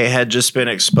guy had just been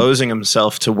exposing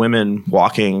himself to women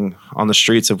walking on the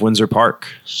streets of Windsor Park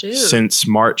since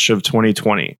March of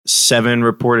 2020. 7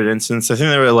 reported incidents. I think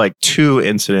there were like 2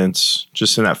 incidents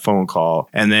just in that phone call.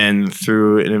 And then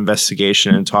through an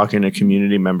investigation and talking to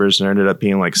community members, there ended up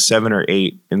being like 7 or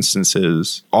 8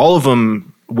 instances, all of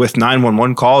them with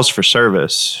 911 calls for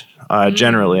service.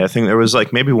 Generally, I think there was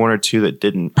like maybe 1 or 2 that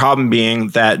didn't. Problem being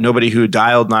that nobody who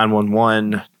dialed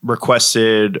 911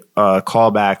 requested a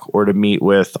callback or to meet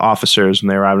with officers when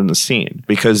they arrived on the scene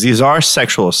because these are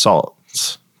sexual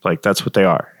assaults. Like that's what they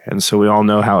are. And so we all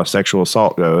know how a sexual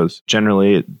assault goes.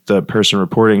 Generally, the person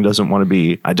reporting doesn't want to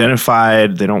be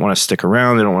identified. They don't want to stick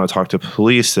around. They don't want to talk to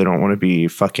police. They don't want to be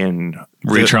fucking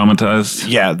re-traumatized.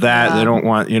 They don't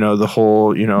want, the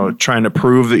whole, trying to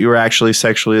prove that you were actually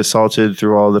sexually assaulted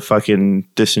through all the fucking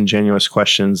disingenuous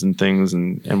questions and things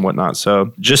and whatnot.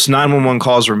 So just 911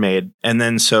 calls were made. And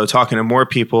then so talking to more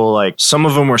people, like some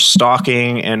of them were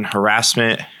stalking and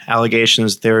harassment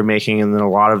allegations they were making. And then a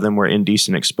lot of them were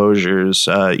indecent exposures.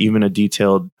 Even a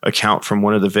detailed account from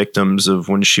one of the victims of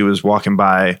when she was walking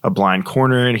by a blind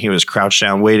corner and he was crouched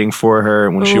down waiting for her.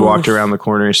 And when she walked around the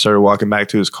corner, he started walking back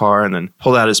to his car and then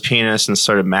pulled out his penis and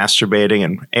started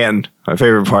masturbating. And my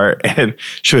favorite part, and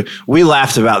we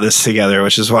laughed about this together,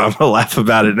 which is why I'm gonna laugh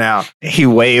about it now. He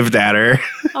waved at her,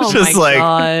 just like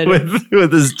God.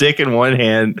 With his dick in one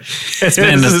hand. This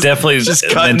man is definitely just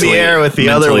cutting the air with the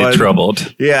other one.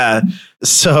 Troubled. Yeah.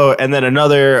 So, and then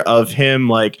another of him,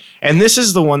 like, and this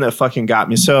is the one that fucking got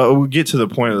me. So we'll get to the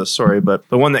point of the story, but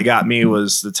the one that got me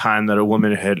was the time that a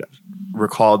woman had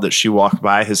recalled that she walked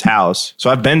by his house.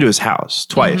 So I've been to his house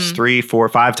twice, 3, 4,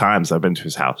 5 times I've been to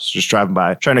his house, just driving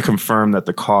by, trying to confirm that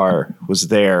the car was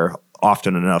there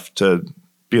often enough to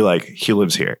be like, he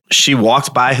lives here. She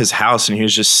walked by his house and he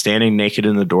was just standing naked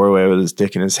in the doorway with his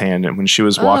dick in his hand. And when she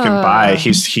was walking by,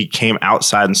 he came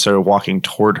outside and started walking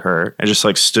toward her and just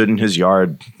like stood in his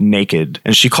yard naked.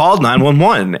 And she called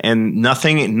 911 and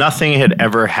nothing had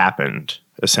ever happened.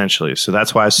 Essentially. So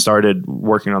that's why I started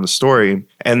working on the story.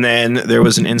 And then there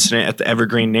was an incident at the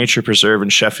Evergreen Nature Preserve in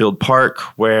Sheffield Park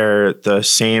where the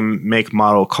same make,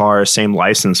 model car, same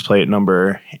license plate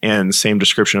number, and same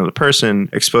description of the person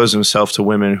exposed himself to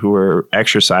women who were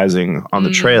exercising on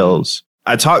the trails.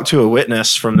 I talked to a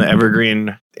witness from the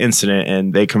Evergreen incident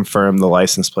and they confirmed the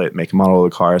license plate, make, and model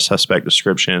of the car, suspect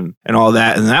description, and all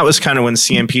that. And that was kind of when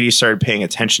CMPD started paying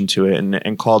attention to it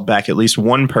and called back at least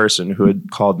one person who had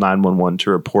called 911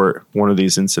 to report one of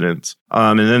these incidents.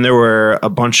 And then there were a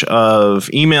bunch of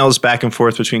emails back and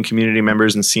forth between community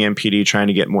members and CMPD trying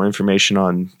to get more information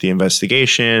on the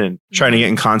investigation and trying to get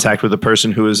in contact with the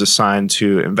person who was assigned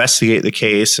to investigate the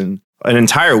case. And an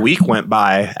entire week went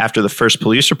by after the first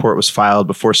police report was filed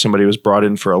before somebody was brought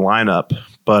in for a lineup.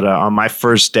 But on my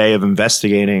first day of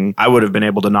investigating, I would have been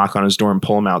able to knock on his door and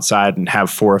pull him outside and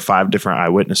have 4 or 5 different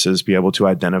eyewitnesses be able to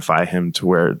identify him to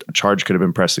where a charge could have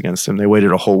been pressed against him. They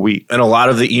waited a whole week. And a lot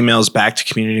of the emails back to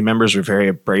community members were very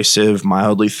abrasive,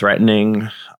 mildly threatening.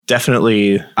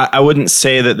 Definitely, I wouldn't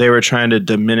say that they were trying to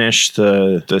diminish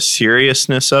the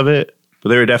seriousness of it, but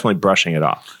they were definitely brushing it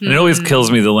off. And it always kills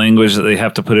me the language that they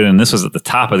have to put in. And this was at the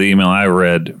top of the email I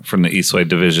read from the Eastway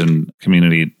Division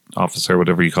community officer,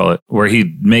 whatever you call it, where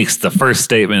he makes the first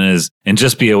statement is, and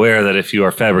just be aware that if you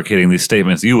are fabricating these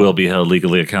statements, you will be held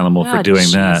legally accountable for doing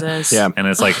that. Yeah. And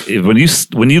it's like,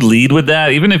 when you lead with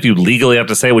that, even if you legally have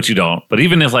to say what you don't, but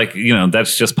even if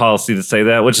that's just policy to say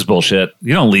that, which is bullshit,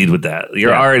 you don't lead with that.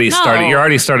 You're already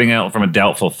starting out from a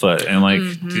doubtful foot. And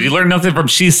did you learn nothing from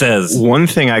She Says? One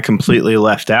thing I completely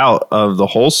left out of the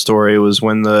whole story was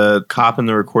when the cop in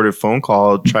the recorded phone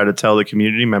call tried to tell the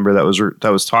community member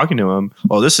that was talking to him,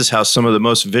 well, this is how some of the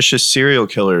most vicious serial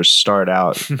killers start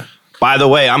out. By the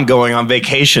way, I'm going on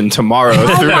vacation tomorrow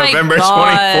through November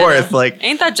 24th. Like,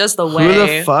 ain't that just the way? Who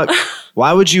the fuck?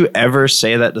 Why would you ever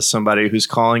say that to somebody who's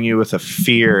calling you with a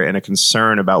fear and a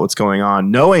concern about what's going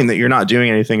on, knowing that you're not doing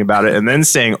anything about it, and then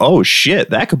saying, "Oh shit,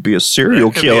 that could be a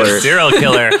serial killer."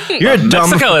 You're a dumb.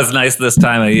 Mexico is nice this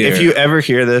time of year. If you ever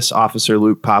hear this, Officer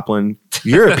Luke Poplin,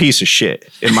 you're a piece of shit,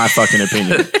 in my fucking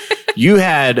opinion. You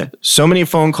had so many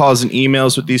phone calls and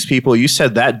emails with these people. You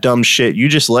said that dumb shit. You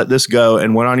just let this go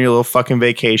and went on your little fucking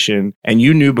vacation, and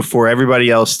you knew before everybody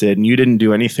else did, and you didn't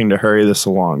do anything to hurry this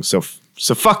along. So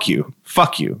fuck you.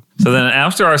 Fuck you. So then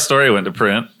after our story went to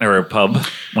print, or pub,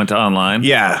 went to online.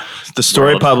 Yeah. The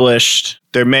story published.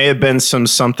 There may have been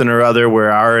something or other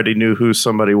where I already knew who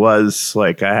somebody was.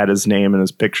 Like I had his name and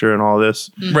his picture and all this.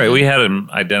 Mm-hmm. Right. We had him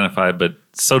identified, but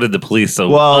so did the police. So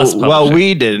well,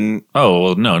 we didn't. Oh,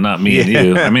 well, no, not me and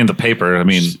you. I mean, the paper. I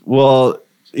mean, well,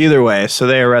 either way. So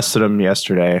they arrested him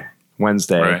yesterday,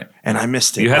 Wednesday. Right. And I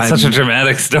missed it. You had such a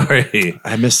dramatic story.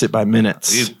 I missed it by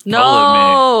minutes. No.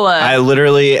 I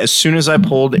literally, as soon as I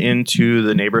pulled into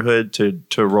the neighborhood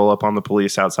to roll up on the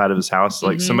police outside of his house,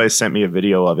 like somebody sent me a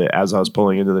video of it as I was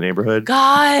pulling into the neighborhood.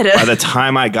 God. By the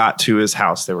time I got to his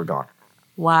house, they were gone.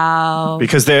 Wow.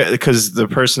 Because the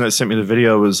person that sent me the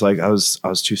video was like, I was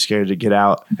too scared to get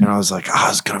out, and I was like, I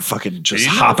was gonna fucking just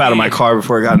hop out of my car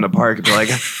before I got in the park and be like,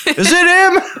 is it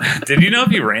him? Did you know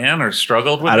if he ran or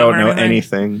struggled with it? I don't know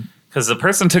anything. Because the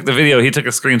person took the video, he took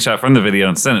a screenshot from the video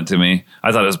and sent it to me.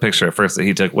 I thought it was a picture at first that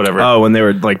he took, whatever. Oh, when they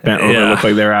were like bent over, looked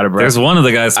like they were out of breath. There's one of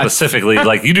the guys specifically,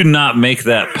 like, you do not make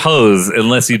that pose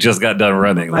unless you just got done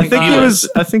running. Like, I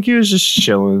think he was just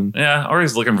chilling. Yeah, or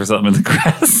he's looking for something in the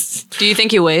grass. Do you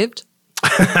think he waved?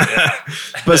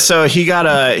 But so he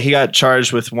got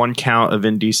charged with 1 count of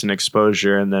indecent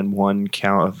exposure and then 1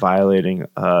 count of violating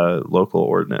a local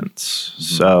ordinance.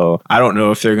 So I don't know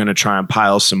if they're going to try and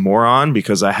pile some more on,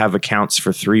 because I have accounts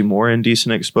for 3 more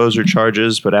indecent exposure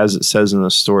charges. But as it says in the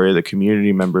story, the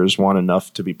community members want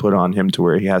enough to be put on him to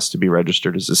where he has to be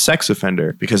registered as a sex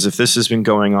offender. Because if this has been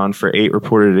going on for 8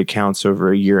 reported accounts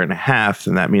over a year and a half,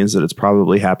 then that means that it's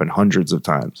probably happened hundreds of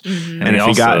times. And if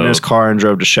he got in his car and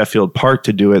drove to Sheffield Park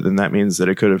to do it, then that means that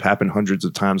it could have happened hundreds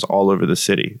of times all over the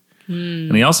city.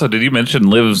 And he also, did you mention,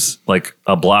 lives like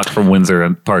a block from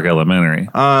Windsor Park Elementary?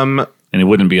 And he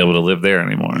wouldn't be able to live there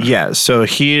anymore. Yeah, so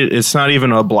it's not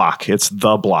even a block, it's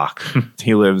the block.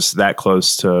 He lives that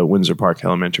close to Windsor Park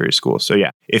Elementary School. So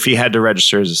yeah, if he had to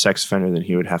register as a sex offender, then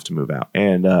he would have to move out.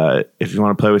 And if you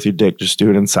want to play with your dick, just do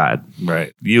it inside.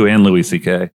 Right. You and Louis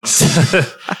C.K.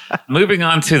 Moving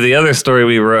on to the other story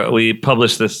we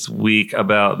published this week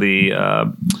about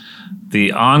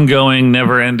the ongoing,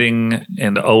 never-ending,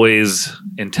 and always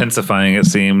intensifying, it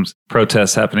seems,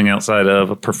 protests happening outside of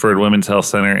a Preferred Women's Health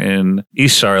Center in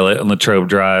East Charlotte on Latrobe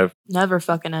Drive. Never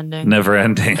fucking ending. Never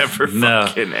ending. Never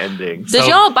fucking ending. Did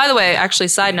y'all, by the way, actually,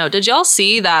 side note, did y'all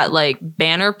see that like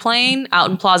banner plane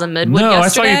out in Plaza Midwood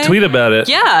yesterday? I saw you tweet about it.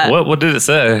 Yeah. What did it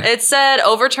say? It said,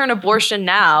 overturn abortion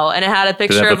now, and it had a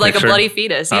picture of like a bloody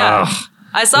fetus. Yeah.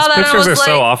 I saw that. Pictures and I was are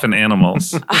so often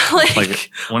animals. like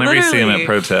whenever you see them at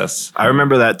protests. I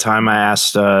remember that time I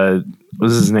asked, what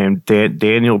was his name?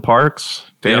 Daniel Parks?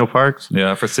 Daniel Parks?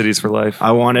 Yeah, for Cities for Life.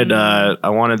 I wanted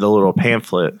the little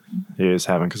pamphlet he was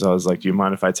having, because I was like, do you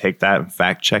mind if I take that and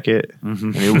fact check it?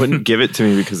 And he wouldn't give it to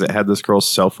me because it had this girl's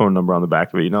cell phone number on the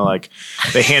back of it. You know, like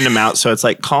they hand them out, so it's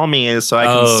like, call me so I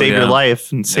can save your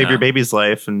life and save your baby's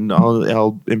life, and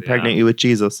I'll impregnate you with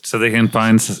Jesus. So they can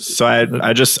find. So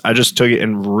I just took it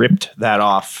and ripped that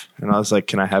off, and I was like,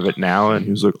 can I have it now? And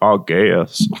he was like, I'll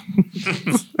guess.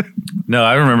 No,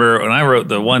 I remember when I wrote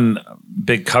the one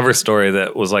big cover story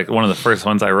that was like one of the first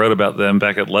ones I wrote about them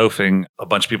back at Loafing. A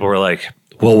bunch of people were like,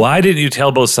 well, why didn't you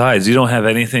tell both sides? You don't have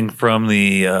anything from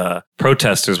the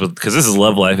protesters, because this is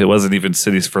Love Life. It wasn't even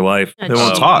Cities for Life. They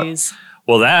won't talk.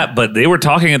 Well, but they were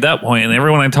talking at that point, and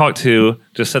everyone I talked to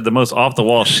just said the most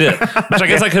off-the-wall shit, which I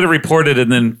guess I could have reported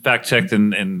and then fact-checked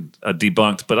and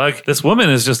debunked. But this woman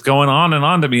is just going on and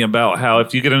on to me about how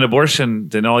if you get an abortion,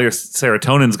 then all your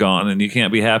serotonin's gone, and you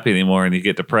can't be happy anymore, and you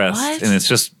get depressed. What? And it's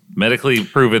just medically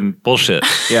proven bullshit.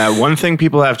 Yeah, one thing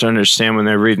people have to understand when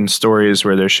they're reading stories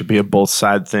where there should be a both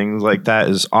side thing like that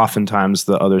is oftentimes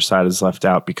the other side is left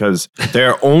out, because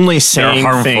they're only saying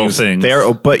things.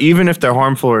 But even if they're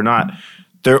harmful or not,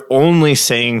 they're only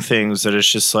saying things that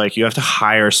it's just like you have to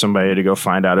hire somebody to go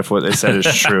find out if what they said is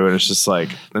true. And it's just like,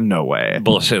 no way.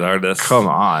 Bullshit artists. Come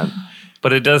on.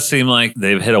 But it does seem like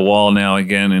they've hit a wall now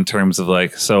again in terms of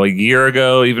like, so a year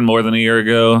ago, even more than a year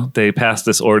ago, they passed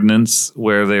this ordinance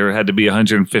where they had to be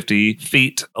 150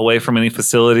 feet away from any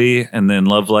facility. And then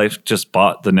Love Life just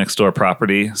bought the next door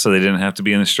property, so they didn't have to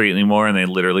be in the street anymore. And they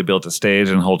literally built a stage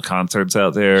and hold concerts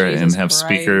out there and have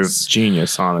speakers.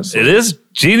 Genius, honestly. It is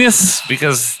genius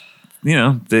because, you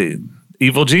know,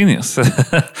 evil genius.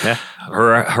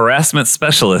 Harassment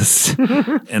specialists.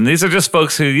 And these are just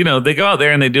folks who, you know, they go out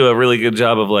there and they do a really good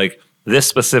job of like, this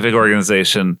specific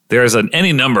organization, there's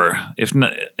any number, if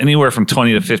not anywhere from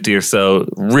 20 to 50 or so,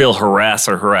 real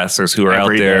harassers who are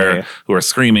out there who are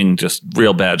screaming just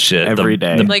real bad shit. Every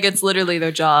day. Like it's literally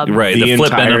their job. Right. The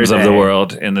Flip Benhams of the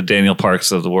world and the Daniel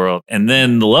Parks of the world. And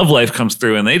then the Love Life comes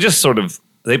through and they just sort of,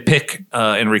 they pick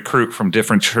and recruit from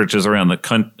different churches around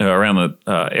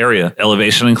the area,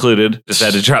 Elevation included. Just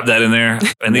had to drop that in there.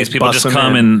 And these people just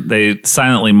come and they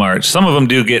silently march. Some of them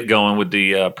do get going with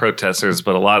the protesters,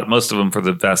 but most of them, for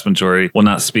the vast majority, will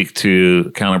not speak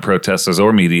to counter protesters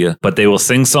or media. But they will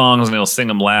sing songs and they will sing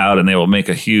them loud and they will make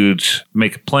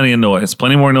plenty of noise,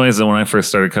 plenty more noise than when I first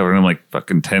started covering them like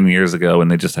fucking 10 years ago when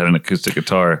they just had an acoustic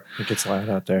guitar. It gets loud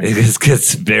out there. It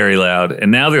gets very loud.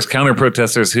 And now there's counter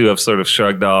protesters who have sort of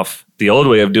shrugged off the old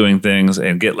way of doing things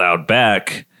and get loud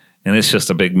back, and it's just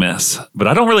a big mess. But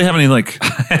I don't really have any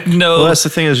Well, that's the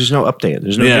thing is there's no update.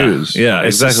 There's no news. Yeah,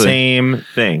 it's exactly. the same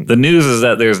thing. The news is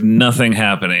that there's nothing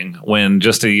happening when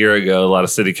just a year ago, a lot of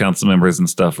city council members and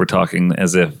stuff were talking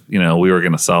as if, you know, we were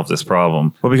going to solve this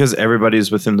problem. Well, because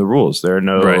everybody's within the rules. There are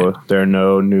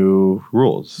no new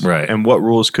rules. Right. And what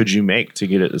rules could you make to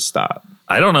get it to stop?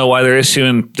 I don't know why they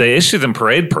issue them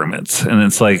parade permits, and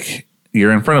it's like,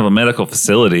 you're in front of a medical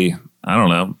facility. I don't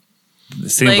know. It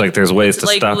seems like there's ways to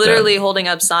stop that. Like literally holding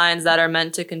up signs that are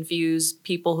meant to confuse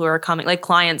people who are coming, like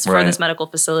clients for this medical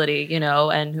facility, you know,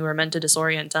 and who are meant to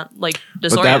disorient them.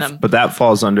 But that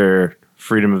falls under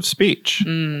freedom of speech.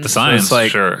 The science,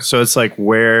 So it's like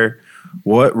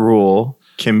what rule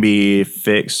can be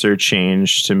fixed or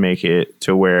changed to make it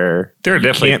to where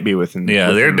it can't be within the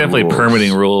there are definitely rules.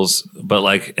 permitting rules, but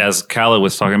like as Kala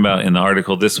was talking about in the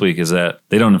article this week, is that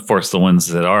they don't enforce the ones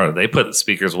that are. They put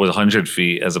speakers with 100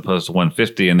 feet as opposed to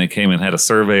 150, and they came and had a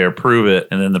surveyor prove it,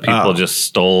 and then the people just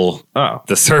stole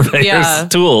the surveyor's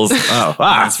tools.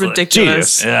 That's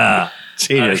ridiculous. Genius. Yeah.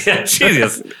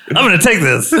 Genius. I'm going to take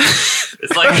this.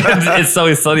 It's like, it's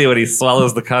always funny when he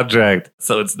swallows the contract,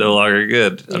 so it's no longer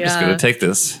good. I'm just going to take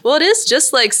this. Well, it is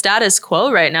just like status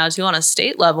quo right now, too, on a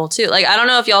state level, too. Like, I don't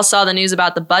know if y'all saw the news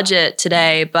about the budget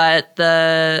today, but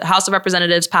the House of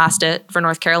Representatives passed it for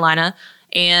North Carolina.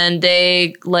 And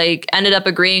they ended up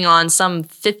agreeing on some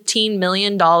 $15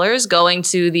 million going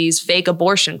to these fake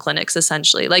abortion clinics,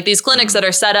 essentially. Like these clinics that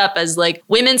are set up as like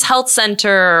women's health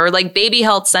center or like baby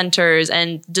health centers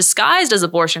and disguised as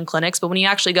abortion clinics. But when you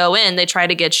actually go in, they try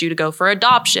to get you to go for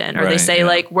adoption, or they say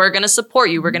like, we're going to support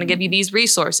you. We're going to give you these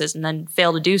resources, and then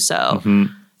fail to do so.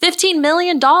 $15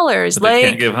 million. But they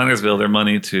can't give Huntersville their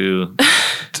money to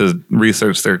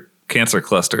research their cancer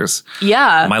clusters.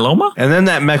 Yeah. Myeloma? And then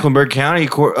that Mecklenburg County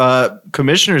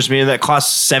commissioners meeting that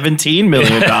cost $17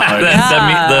 million.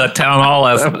 The town hall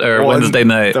Wednesday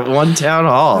night. The one town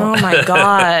hall. Oh my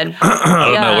God. I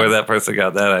don't know where that person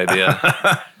got that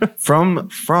idea. From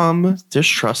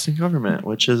distrusting government,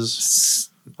 which is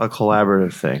a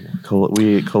collaborative thing.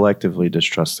 We collectively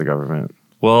distrust the government.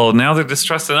 Well, now they're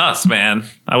distrusting us, man.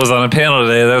 I was on a panel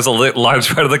today. That was a large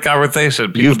part of the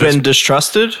conversation. You've been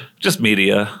distrusted? Just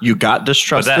media. You got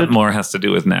distrusted? But that more has to do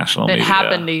with national media. It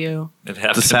happened to you. It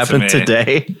happened This happened to me.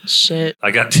 today? Shit. I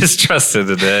got distrusted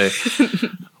today.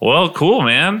 Well, cool,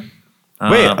 man.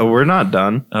 Wait, we're not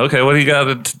done. Okay, what do you got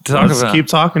to talk Let's about? keep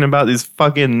talking about these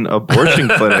fucking abortion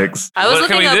clinics. I was What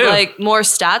can looking we up do? like more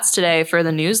stats today for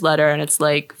the newsletter, and it's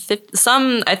like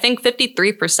I think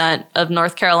 53% of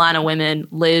North Carolina women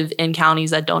live in counties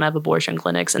that don't have abortion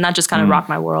clinics, and that just kind of rocked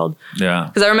my world. Yeah.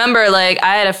 Because I remember like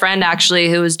I had a friend actually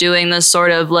who was doing this sort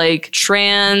of like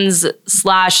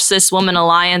trans/cis woman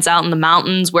alliance out in the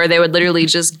mountains where they would literally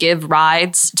just give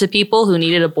rides to people who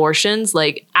needed abortions,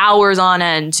 like hours on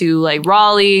end, to like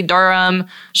Raleigh, Durham,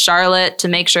 Charlotte, to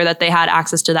make sure that they had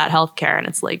access to that health care. And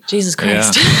it's like, Jesus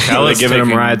Christ. Cala's giving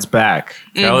them rides back.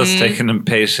 Cala's taking them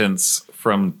patients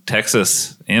from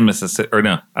Texas and Mississippi. Or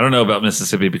no, I don't know about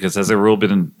Mississippi because has their rule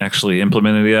been actually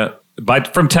implemented yet?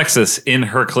 From Texas in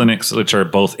her clinics, which are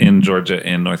both in Georgia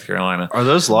and North Carolina. Are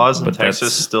those laws in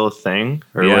Texas still a thing?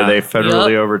 Or were they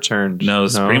federally overturned? No, the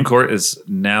Supreme Court is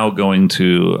now going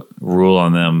to rule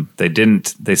on them.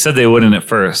 They said they wouldn't at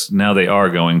first. Now they are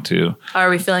going to. Are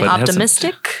we feeling But it hasn't-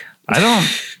 optimistic?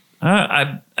 I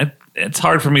don't. It's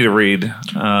hard for me to read.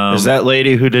 Is that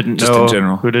lady who didn't just know in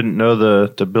general. who didn't know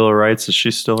the Bill of Rights? Is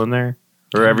she still in there?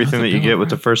 Or everything that you get with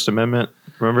the First Amendment?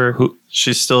 Remember?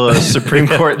 She's still a Supreme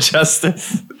Court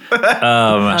justice.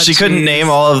 She couldn't name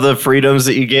all of the freedoms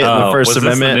that you get in the First was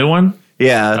Amendment. This the new one?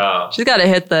 Yeah. She's got to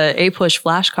hit the A-Push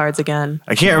flashcards again.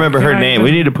 I can't remember her name.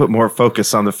 We need to put more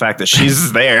focus on the fact that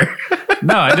she's there.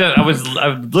 No, I did. I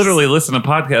literally listened to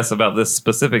podcasts about this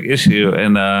specific issue,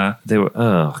 and they were,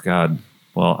 oh God.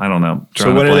 Well, I don't know.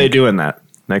 So when are they doing that?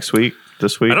 Next week?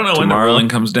 This week? I don't know when the ruling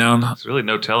comes down. There's really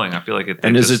no telling. I feel like it.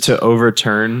 And is it to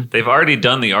overturn? They've already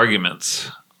done the arguments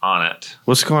on it.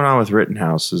 What's going on with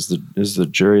Rittenhouse? Is the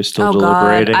jury still God.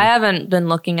 deliberating? I haven't been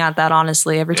looking at that,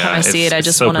 honestly. Every time I see it, I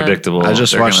just want to... predictable. I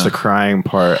just watched the crying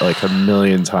part like a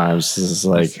million times. This is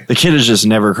like, the kid has just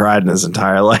never cried in his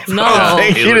entire life. No.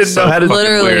 He didn't know how to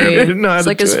Literally. He didn't know how It's to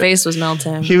like do his it. face was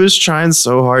melting. He was trying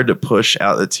so hard to push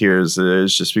out the tears that it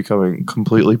was just becoming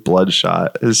completely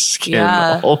bloodshot. His skin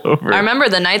all over. I remember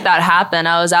the night that happened,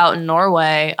 I was out in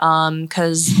Norway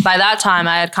because by that time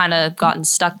I had kind of gotten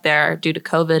stuck there due to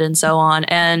COVID and so on.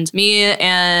 And me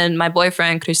and my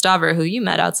boyfriend, Christopher, who you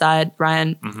met outside,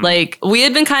 Ryan, like we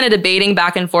had been kind of debating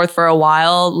back and forth for a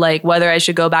while, like whether I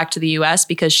should go back to the US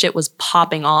because shit was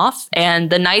popping off. And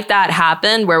the night that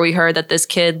happened, where we heard that this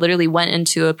kid literally went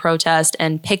into a protest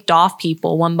and picked off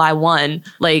people one by one,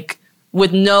 like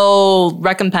with no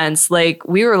recompense, like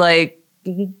we were like,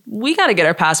 we got to get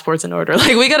our passports in order.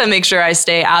 Like, we got to make sure I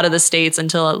stay out of the States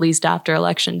until at least after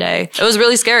Election Day. It was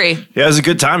really scary. Yeah, it was a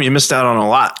good time. You missed out on a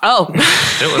lot. Oh.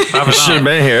 It was popping Should have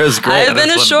been here. It was great. I've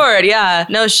been assured, yeah.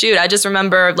 No, shoot. I just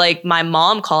remember, like, my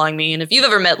mom calling me. And if you've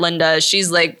ever met Linda, she's,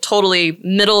 like, totally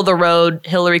middle-of-the-road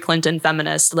Hillary Clinton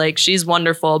feminist. Like, she's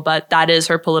wonderful, but that is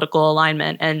her political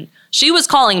alignment. And she was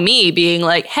calling me being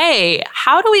like, hey,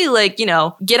 how do we, like, you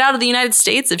know, get out of the United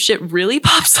States if shit really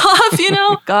pops off, you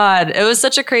know? God, it was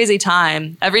such a crazy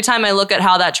time. Every time I look at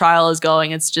how that trial is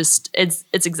going, it's just, it's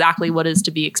exactly what is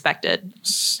to be expected.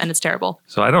 And it's terrible.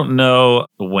 So I don't know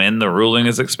when the ruling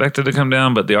is expected to come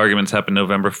down, but the arguments happen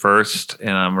November 1st.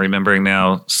 And I'm remembering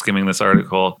now, skimming this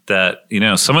article, that, you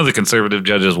know, some of the conservative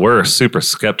judges were super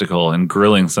skeptical and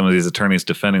grilling some of these attorneys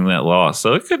defending that law.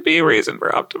 So it could be a reason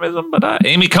for optimism. But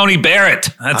Amy Coney Barrett,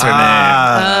 that's her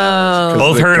name.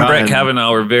 Both her and Brett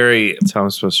Kavanaugh were very, that's how I'm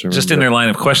supposed to remember. Just in their line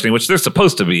of questioning, which they're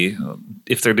supposed to be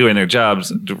if they're doing their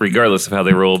jobs, regardless of how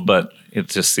they ruled. But it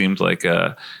just seems like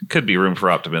could be room for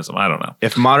optimism. I don't know.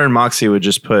 If Modern Moxie would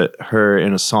just put her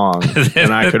in a song,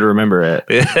 then I could remember it.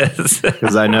 Yes.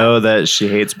 Because I know that she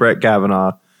hates Brett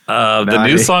Kavanaugh. The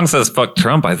new song says "fuck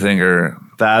Trump," I think, or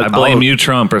I blame you,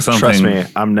 Trump, or something. Trust me,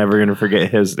 I'm never going to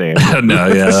forget his name. No,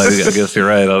 yeah, I guess you're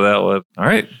right on that one. All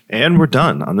right. And we're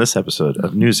done on this episode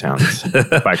of News Hounds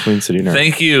by Queen City Nerd.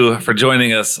 Thank you for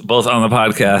joining us both on the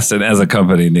podcast and as a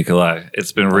company, Nikolai.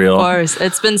 It's been real. Of course.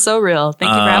 It's been so real.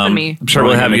 Thank you for having me. I'm sure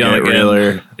we'll have you on again.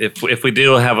 Realer. If we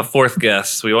do have a fourth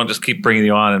guest, we won't just keep bringing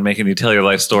you on and making you tell your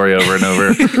life story over and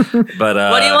over. But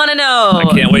what do you want to know?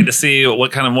 I can't wait to see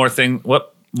what kind of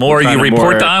more you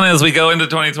report on as we go into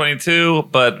 2022.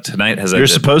 But tonight has You're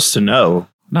supposed to know.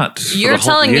 You're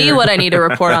telling me what I need to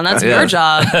report on. That's your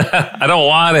job. I don't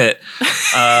want it.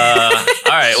 All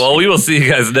right. Well, we will see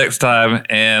you guys next time.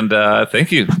 And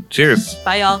thank you. Cheers.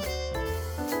 Bye, y'all.